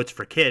a lot of votes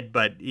for Kidd,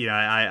 but,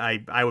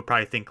 I would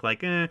probably think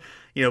like,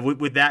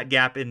 with that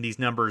gap in these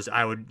numbers,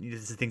 I would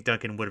think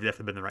Duncan would have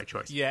definitely been the right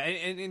choice. Yeah,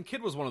 and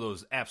Kidd was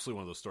absolutely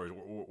one of those stories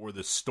where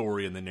the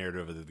story and the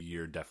narrative of the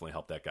year definitely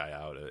helped that guy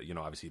out.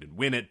 Obviously he didn't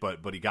win it,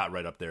 but he got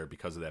right up there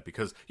because of that.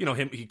 Because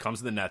he comes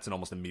to the Nets and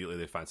almost immediately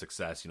they find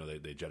success.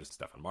 They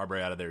jettison Stephon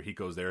Marbury out of there. He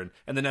goes there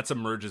and the Nets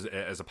emerge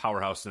as a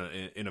powerhouse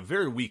in a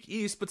very weak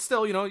East, but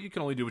still, you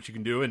can only do what you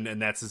can do,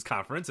 and that's his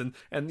conference, and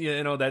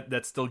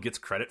that still gets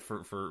credit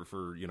for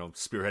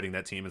spearheading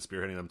that team and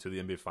spearheading them to the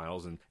NBA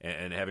Finals and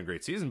having a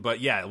great season.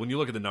 But yeah, when you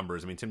look at the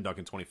numbers, I mean, Tim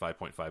Duncan,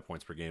 25.5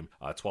 points per game,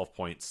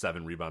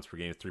 12.7 rebounds per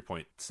game,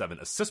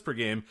 3.7 assists per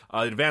game. The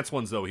advanced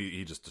ones, though,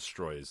 he just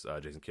destroys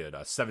Jason Kidd.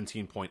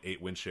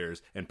 17.8 win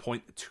shares and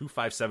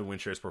 0.257 win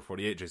shares per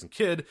 48. Jason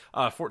Kidd,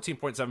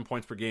 14.7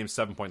 points per game,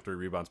 7.3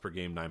 rebounds per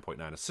game,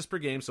 9.9 assists per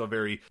game. So a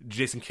very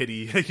Jason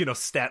Kidd-y,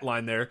 stat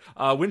line there.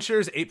 Win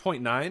shares,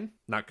 8.9,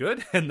 not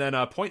good. And then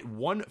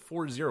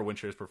 0.140 win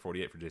shares per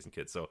 48 for Jason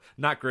Kidd. So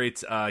not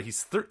great.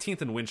 He's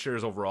 13th in win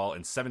shares overall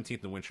and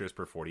 17th in win shares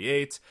per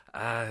 48.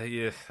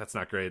 Yeah, that's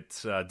not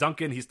great.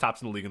 Duncan, he's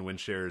tops in the league in win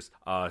shares.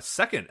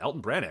 Second,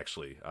 Elton Brand,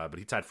 actually, but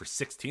he tied for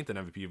 16th in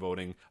MVP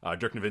voting.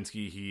 Dirk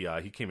Nowitzki,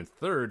 he came in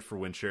third for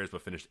win shares,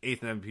 but finished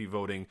 8th in MVP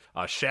voting.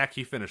 Shaq,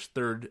 he finished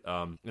third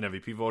in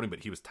MVP voting, but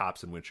he was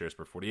tops in win shares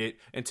per 48.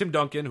 And Tim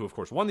Duncan, who of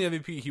course won the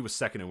MVP, he was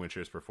second in win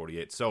shares per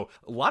 48. So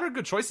a lot of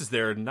good choices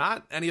there.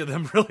 Not any of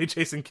them really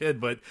Jason Kidd,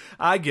 but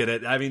I get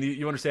it. I mean,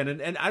 you understand.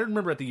 And I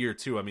remember at the year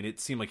too, I mean, it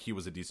seemed like he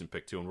was a decent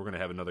pick too, and we're going to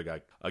have another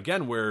guy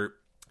again where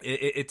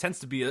it tends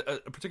to be a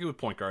particularly with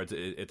point guards.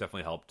 It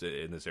definitely helped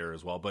in this era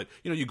as well. But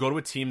you go to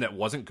a team that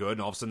wasn't good,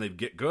 and all of a sudden they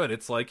get good.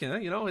 It's like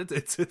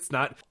it's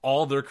not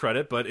all their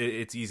credit, but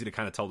it's easy to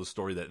kind of tell the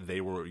story that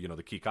they were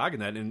the key cog in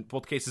that. In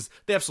both cases,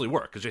 they absolutely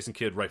were, because Jason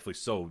Kidd, rightfully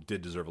so,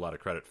 did deserve a lot of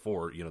credit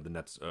for the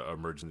Nets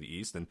emerge in the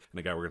East, and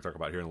the guy we're going to talk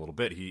about here in a little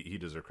bit, he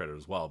deserves credit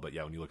as well. But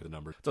yeah, when you look at the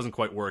numbers, it doesn't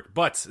quite work.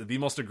 But the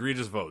most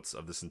egregious votes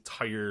of this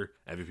entire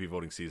MVP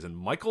voting season,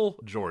 Michael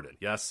Jordan.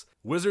 Yes,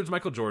 Wizards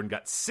Michael Jordan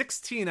got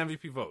 16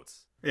 MVP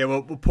votes. Yeah,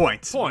 well,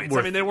 points. I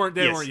mean, they weren't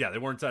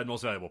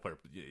most valuable player.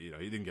 He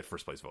didn't get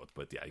first place votes,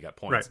 but yeah, he got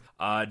points.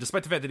 Right.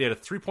 Despite the fact that he had a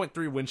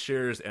 3.3 win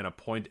shares and a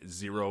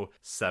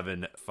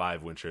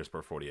 0.075 win shares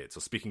per 48. So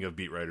speaking of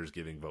beat writers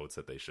giving votes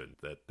that they shouldn't,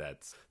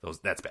 that's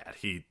bad.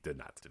 He did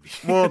not to be.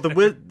 Well,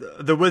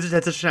 the Wizards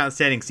had such an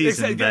outstanding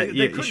season that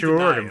you should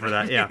reward him for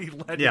that. Yeah, he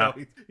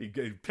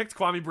picked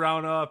Kwame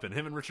Brown up and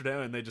him and Richard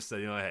Allen, and they just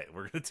said, hey,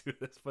 we're going to do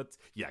this. But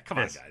yeah, come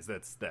on, guys,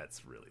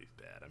 that's really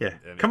bad. I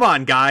mean, come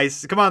on,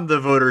 guys, come on, the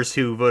voters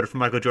who voted for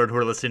Michael Jordan who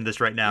are listening to this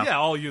right now. Yeah,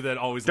 all you that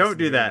always don't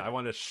do that. I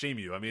want to shame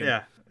you. I mean,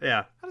 yeah.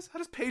 How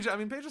does Peja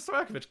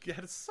Stojakovic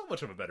had so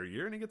much of a better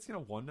year, and he gets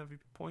one MVP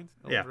point.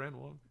 Mike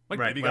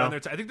Bibby got in there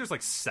too. I think there's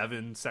like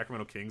 7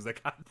 Sacramento Kings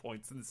that got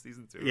points in this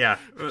season too. Yeah,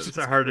 it's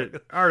hard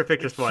to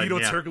pick just one. Hito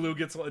Turkoglu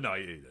gets one. No,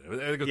 I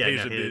think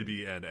Peja,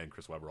 Bibby, and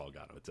Chris Webber all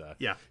got it.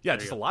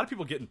 Just a lot of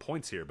people getting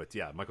points here, but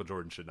yeah, Michael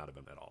Jordan should not have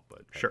been at all.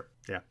 But sure,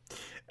 yeah.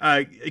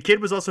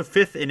 Kidd was also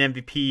 5th in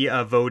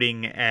MVP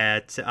voting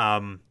at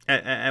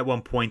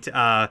one point,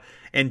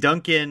 and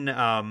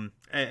Duncan.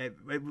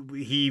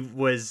 He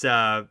won this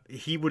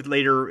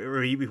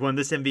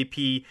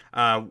MVP,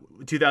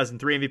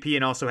 2003 MVP,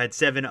 and also had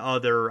 7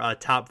 other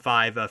top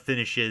 5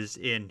 finishes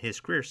in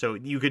his career. So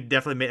you could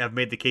definitely have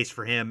made the case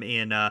for him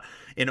in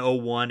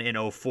 01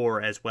 and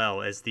 04 as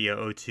well as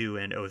the 02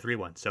 and 03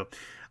 one. So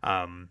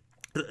Tim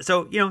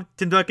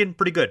Duncan,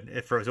 pretty good,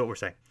 is what we're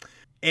saying.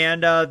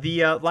 And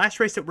the last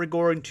race that we're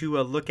going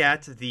to look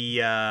at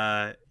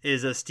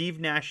is Steve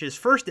Nash's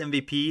first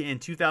MVP in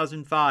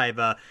 2005,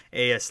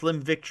 a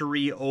slim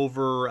victory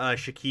over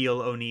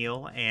Shaquille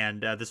O'Neal.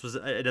 And this was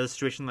another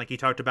situation like he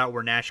talked about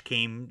where Nash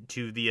came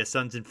to the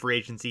Suns in free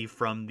agency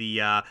from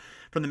the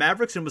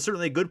Mavericks and was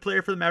certainly a good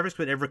player for the Mavericks,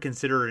 but never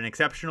considered an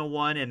exceptional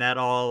one. And that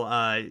all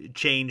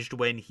changed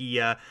when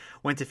he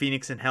went to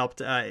Phoenix and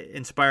helped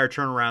inspire a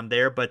turnaround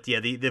there. But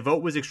yeah, the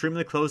vote was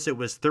extremely close. It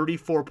was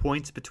 34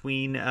 points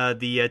between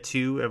the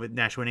two, with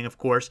Nash winning, of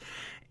course.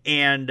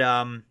 And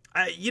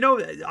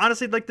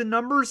honestly, like the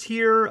numbers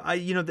here,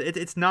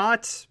 it's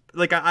not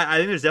like I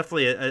think there's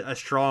definitely a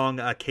strong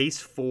case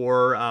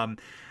for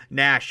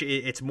Nash.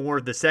 It's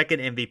more the second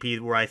MVP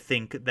where I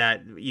think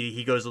that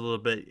he goes a little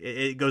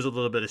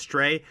bit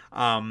astray.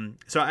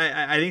 So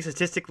I think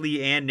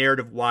statistically and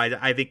narrative wise,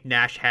 I think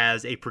Nash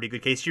has a pretty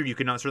good case here. You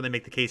can certainly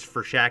make the case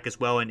for Shaq as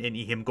well, and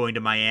him going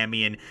to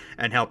Miami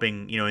and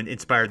helping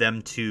inspire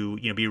them to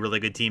be a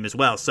really good team as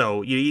well.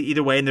 So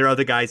either way, and there are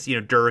other guys,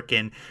 Dirk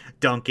and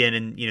Duncan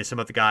and some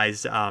other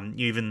guys,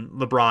 even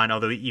LeBron,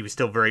 although he was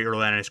still very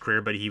early on in his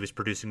career, but he was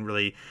producing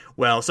really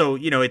well. So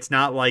it's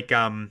not like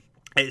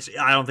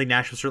I don't think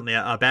Nash was certainly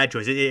a bad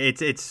choice.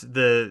 It's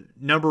the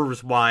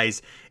numbers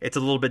wise, it's a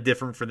little bit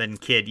different for than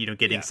Kidd,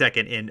 getting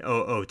second in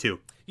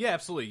 2002. Yeah,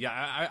 absolutely.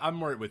 Yeah,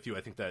 I'm right with you.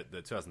 I think that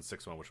the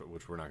 2006 one,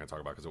 which we're not going to talk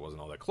about because it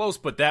wasn't all that close,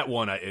 but that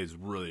one is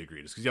really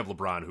egregious because you have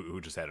LeBron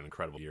who just had an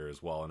incredible year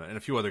as well, and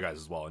a few other guys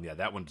as well. And yeah,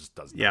 that one just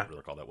does not really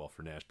work all that well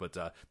for Nash. But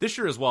this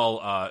year as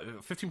well,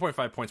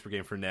 15.5 points per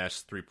game for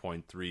Nash,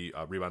 3.3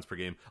 rebounds per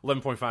game,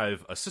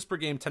 11.5 assists per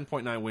game,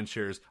 10.9 win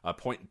shares,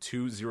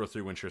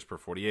 0.203 win shares per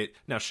 48.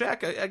 Now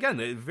Shaq again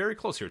very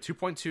close here,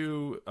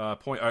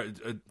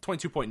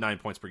 22.9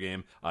 points per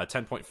game,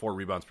 10.4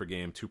 rebounds per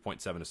game,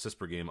 2.7 assists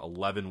per game,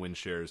 11 win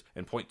shares,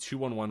 and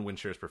 0.211 win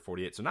shares per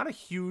 48. So not a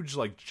huge,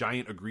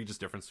 giant, egregious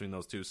difference between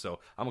those two. So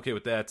I'm okay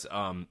with that.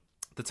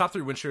 The top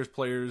three win shares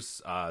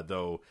players,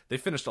 though, they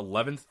finished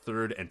 11th,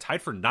 3rd, and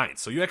tied for 9th.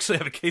 So you actually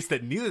have a case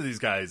that neither of these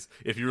guys,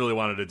 if you really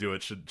wanted to do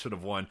it, should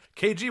have won.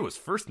 KG was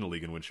first in the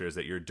league in win shares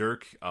that year.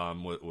 Dirk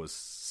was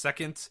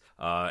second.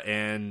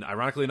 And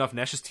ironically enough,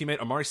 Nash's teammate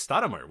Amari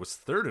Stoudemire was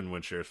 3rd in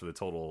win shares for the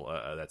total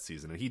that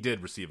season. And he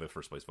did receive a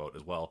first place vote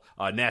as well.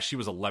 Nash, he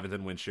was 11th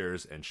in win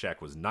shares, and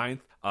Shaq was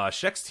 9th.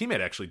 Shaq's teammate,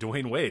 actually,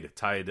 Dwayne Wade,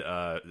 tied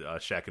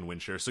Shaq in win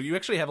shares. So you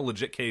actually have a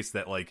legit case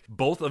that,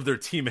 both of their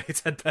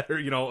teammates had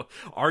better,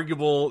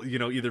 arguable,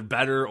 either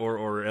better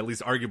or at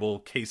least arguable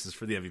cases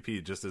for the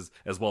MVP, just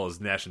as well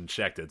as Nash and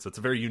Shaq did. So it's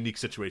a very unique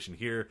situation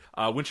here.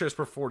 Win shares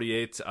per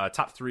 48,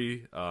 top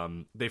three,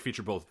 they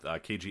feature both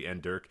KG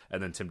and Dirk,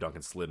 and then Tim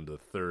Duncan slid into the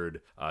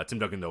third. Tim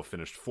Duncan, though,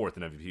 finished 4th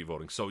in MVP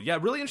voting. So yeah,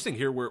 really interesting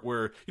here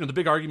where the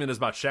big argument is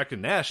about Shaq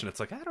and Nash, and it's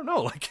I don't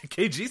know,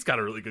 KG's got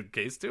a really good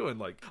case too, and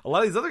a lot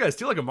of these other guys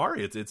too, like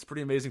Amari, it's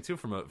pretty amazing too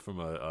from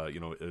a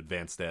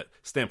advanced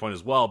standpoint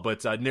as well.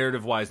 But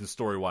narrative wise and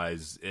story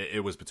wise,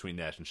 it was between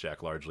Nash and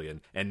Shaq largely,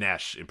 and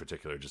Nash in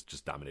particular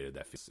just dominated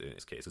that in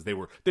his case. They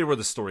were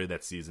the story of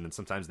that season, and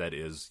sometimes that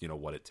is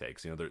what it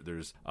takes.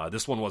 There's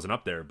this one wasn't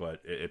up there,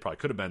 but it probably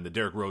could have been the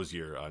Derrick Rose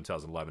year in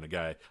 2011. A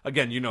guy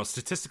again,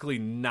 statistically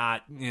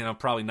not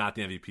probably not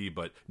the MVP,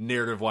 but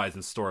narrative wise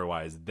and story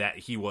wise, that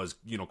he was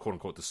quote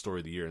unquote the story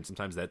of the year, and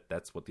sometimes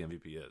that's what the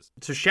MVP is.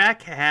 So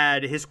Shaq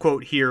had his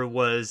quote here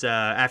was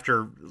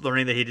after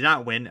learning that he did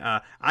not win,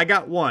 "I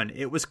got one.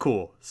 It was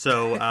cool."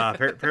 So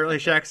apparently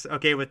Shaq's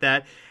okay with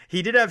that.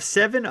 He did have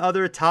 7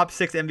 other top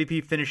 6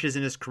 MVP finishes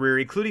in his career,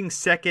 including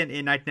second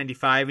in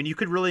 1995, and you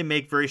could really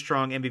make very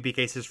strong MVP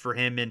cases for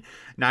him in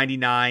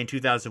 99,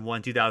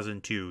 2001,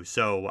 2002.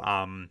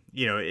 So,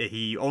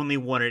 he only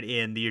won it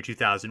in the year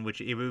 2000,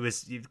 which it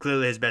was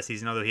clearly his best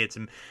season, although he had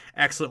some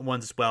excellent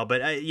ones as well.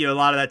 But, a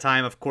lot of that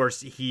time, of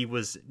course, he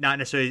was not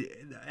necessarily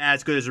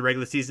as good as a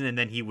regular season, and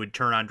then he would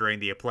turn on during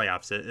the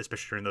playoffs,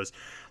 especially during those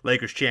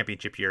Lakers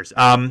championship years.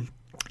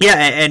 Yeah,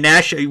 and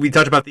Nash, we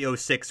talked about the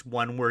 06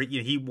 one where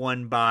he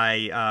won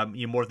by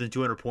more than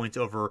 200 points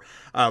over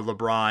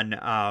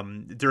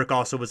LeBron. Dirk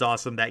also was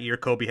awesome that year.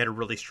 Kobe had a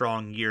really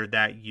strong year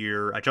that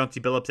year. Chauncey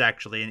Billups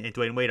actually, and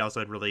Dwayne Wade also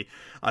had really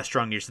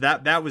strong years. So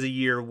that was a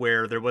year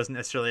where there wasn't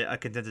necessarily a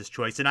consensus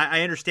choice. And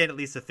I understand at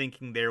least the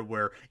thinking there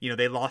where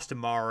they lost to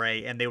Mare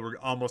and they were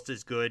almost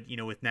as good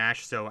with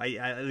Nash. So I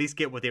at least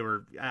get what they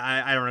were.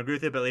 I don't agree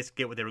with it, but at least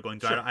get what they were going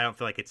through. Sure. I don't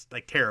feel like it's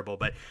terrible,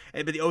 but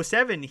the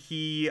 07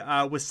 he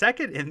was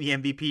second in the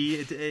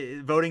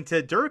MVP voting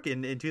to Dirk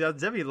in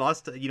 2007. He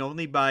lost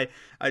only by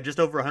just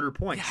over 100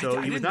 points. Yeah, so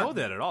I didn't know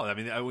that at all. I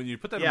mean, when you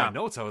put that in my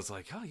notes, I was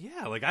like, oh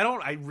yeah,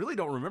 I really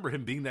don't remember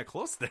him being that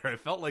close there. I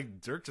felt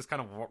like Dirk just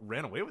kind of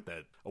ran away with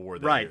that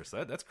award that year.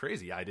 So that's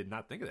crazy. I did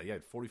not think of that. He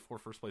had 44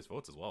 first place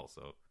votes as well.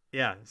 So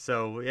Yeah.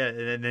 So yeah,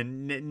 and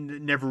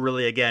then never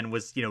really again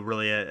was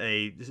really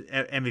a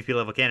MVP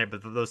level candidate,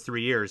 but for those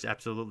 3 years,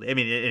 absolutely. I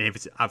mean, and he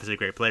was obviously a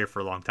great player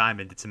for a long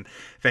time and did some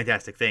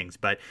fantastic things.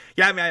 But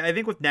yeah, I mean, I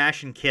think with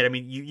Nash and Kidd, I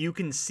mean, you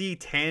can see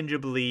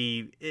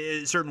tangibly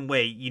a certain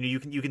way. You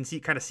can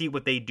see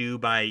what they do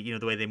by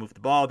the way they move the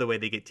ball, the way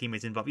they get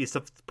teammates involved,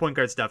 stuff, point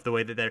guard stuff, the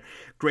way that they're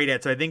great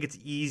at. So I think it's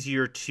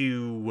easier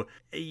to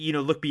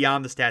look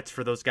beyond the stats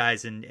for those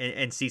guys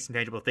and see some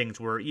tangible things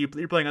where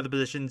you're playing other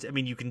positions. I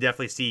mean, you can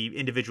definitely see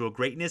individual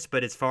greatness,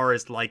 but as far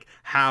as like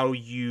how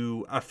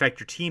you affect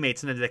your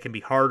teammates, sometimes that can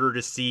be harder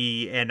to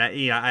see. And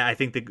I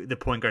think the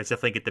point guards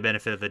definitely get the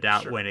benefit of the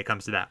doubt when it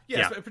comes to that.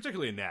 Yeah,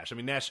 particularly in Nash. I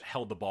mean, Nash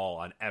held the ball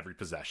on every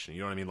possession.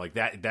 You know what I mean? Like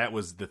that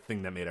was the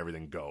thing that made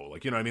everything go.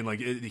 Like, you know what I mean? Like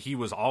he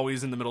was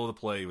always in the middle of the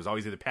play. He was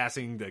always either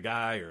passing the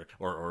guy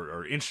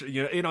or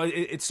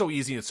it's so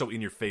easy and it's so in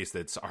your face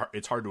that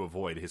it's hard to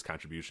avoid his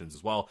contributions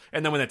as well.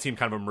 And then when that team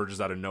kind of emerges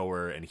out of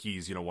nowhere and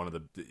he's one of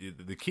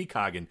the key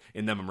cog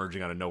in them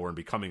emerging out of nowhere and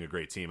becoming a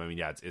great team. I mean,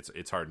 yeah,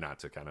 it's hard not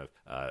to kind of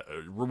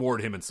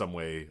reward him in some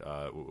way,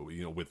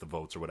 with the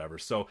votes or whatever.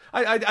 So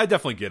I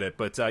definitely get it,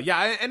 but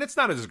and it's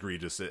not as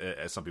egregious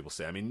as some people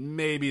say. I mean,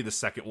 maybe the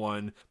second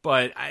one,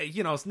 but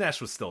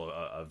Nash was still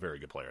a very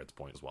good player at the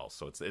point as well.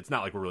 So it's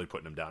not like we're really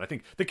putting him down. I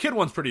think the Kidd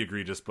one's pretty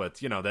egregious, but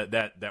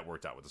that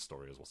worked out with the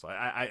story as well. So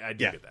I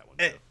do get that one.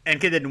 So. And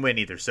Kidd didn't win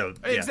either, so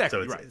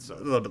exactly so right. So a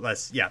little bit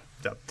less,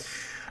 So.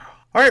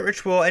 All right,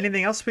 Rich. Well,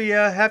 anything else we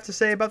have to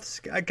say about this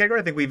category?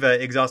 I think we've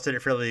exhausted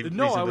it fairly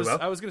reasonably well.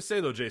 I was going to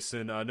say though,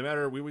 Jason. No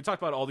matter we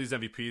talked about all these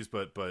MVPs,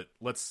 but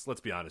let's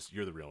be honest.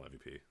 You're the real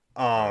MVP.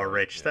 Oh,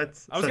 Rich,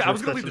 that's. I was going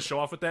to leave the show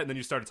off with that, and then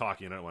you started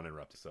talking, and I didn't want to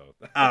interrupt. So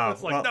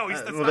it's like, no,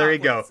 he's well. There you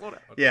go.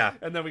 Yeah,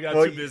 and then we got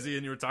too busy,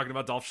 and you were talking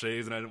about Dolph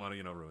Schayes, and I didn't want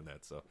to ruin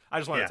that. So I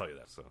just wanted to tell you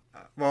that. So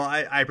well,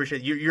 I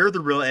appreciate you. You're the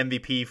real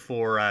MVP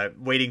for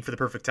waiting for the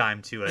perfect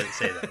time to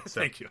say that. So.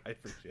 Thank you, I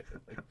appreciate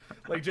it.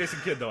 Like Jason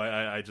Kidd, though,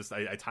 I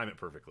time it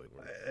perfectly.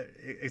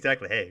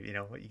 Exactly. Hey,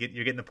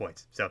 you're getting the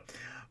points. So,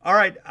 all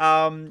right,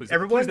 everyone.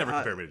 Please never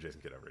compare me to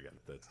Jason Kidd ever again.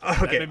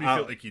 That made me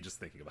feel icky just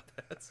thinking about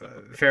that. So.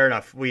 Fair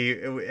enough.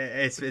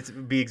 It's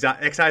be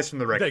excised from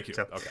the record. Thank you.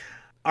 So. Okay.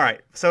 All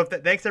right. So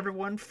thanks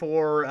everyone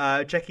for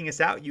checking us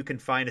out. You can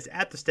find us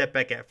at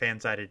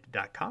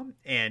thestepback@fansided.com,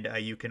 and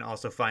you can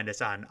also find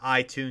us on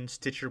iTunes,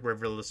 Stitcher,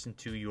 wherever you listen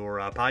to your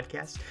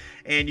podcast.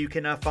 And you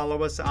can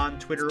follow us on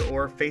Twitter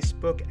or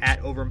Facebook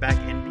at Over and Back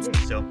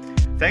NBA. So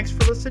thanks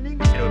for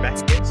listening, and we'll be back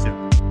again soon.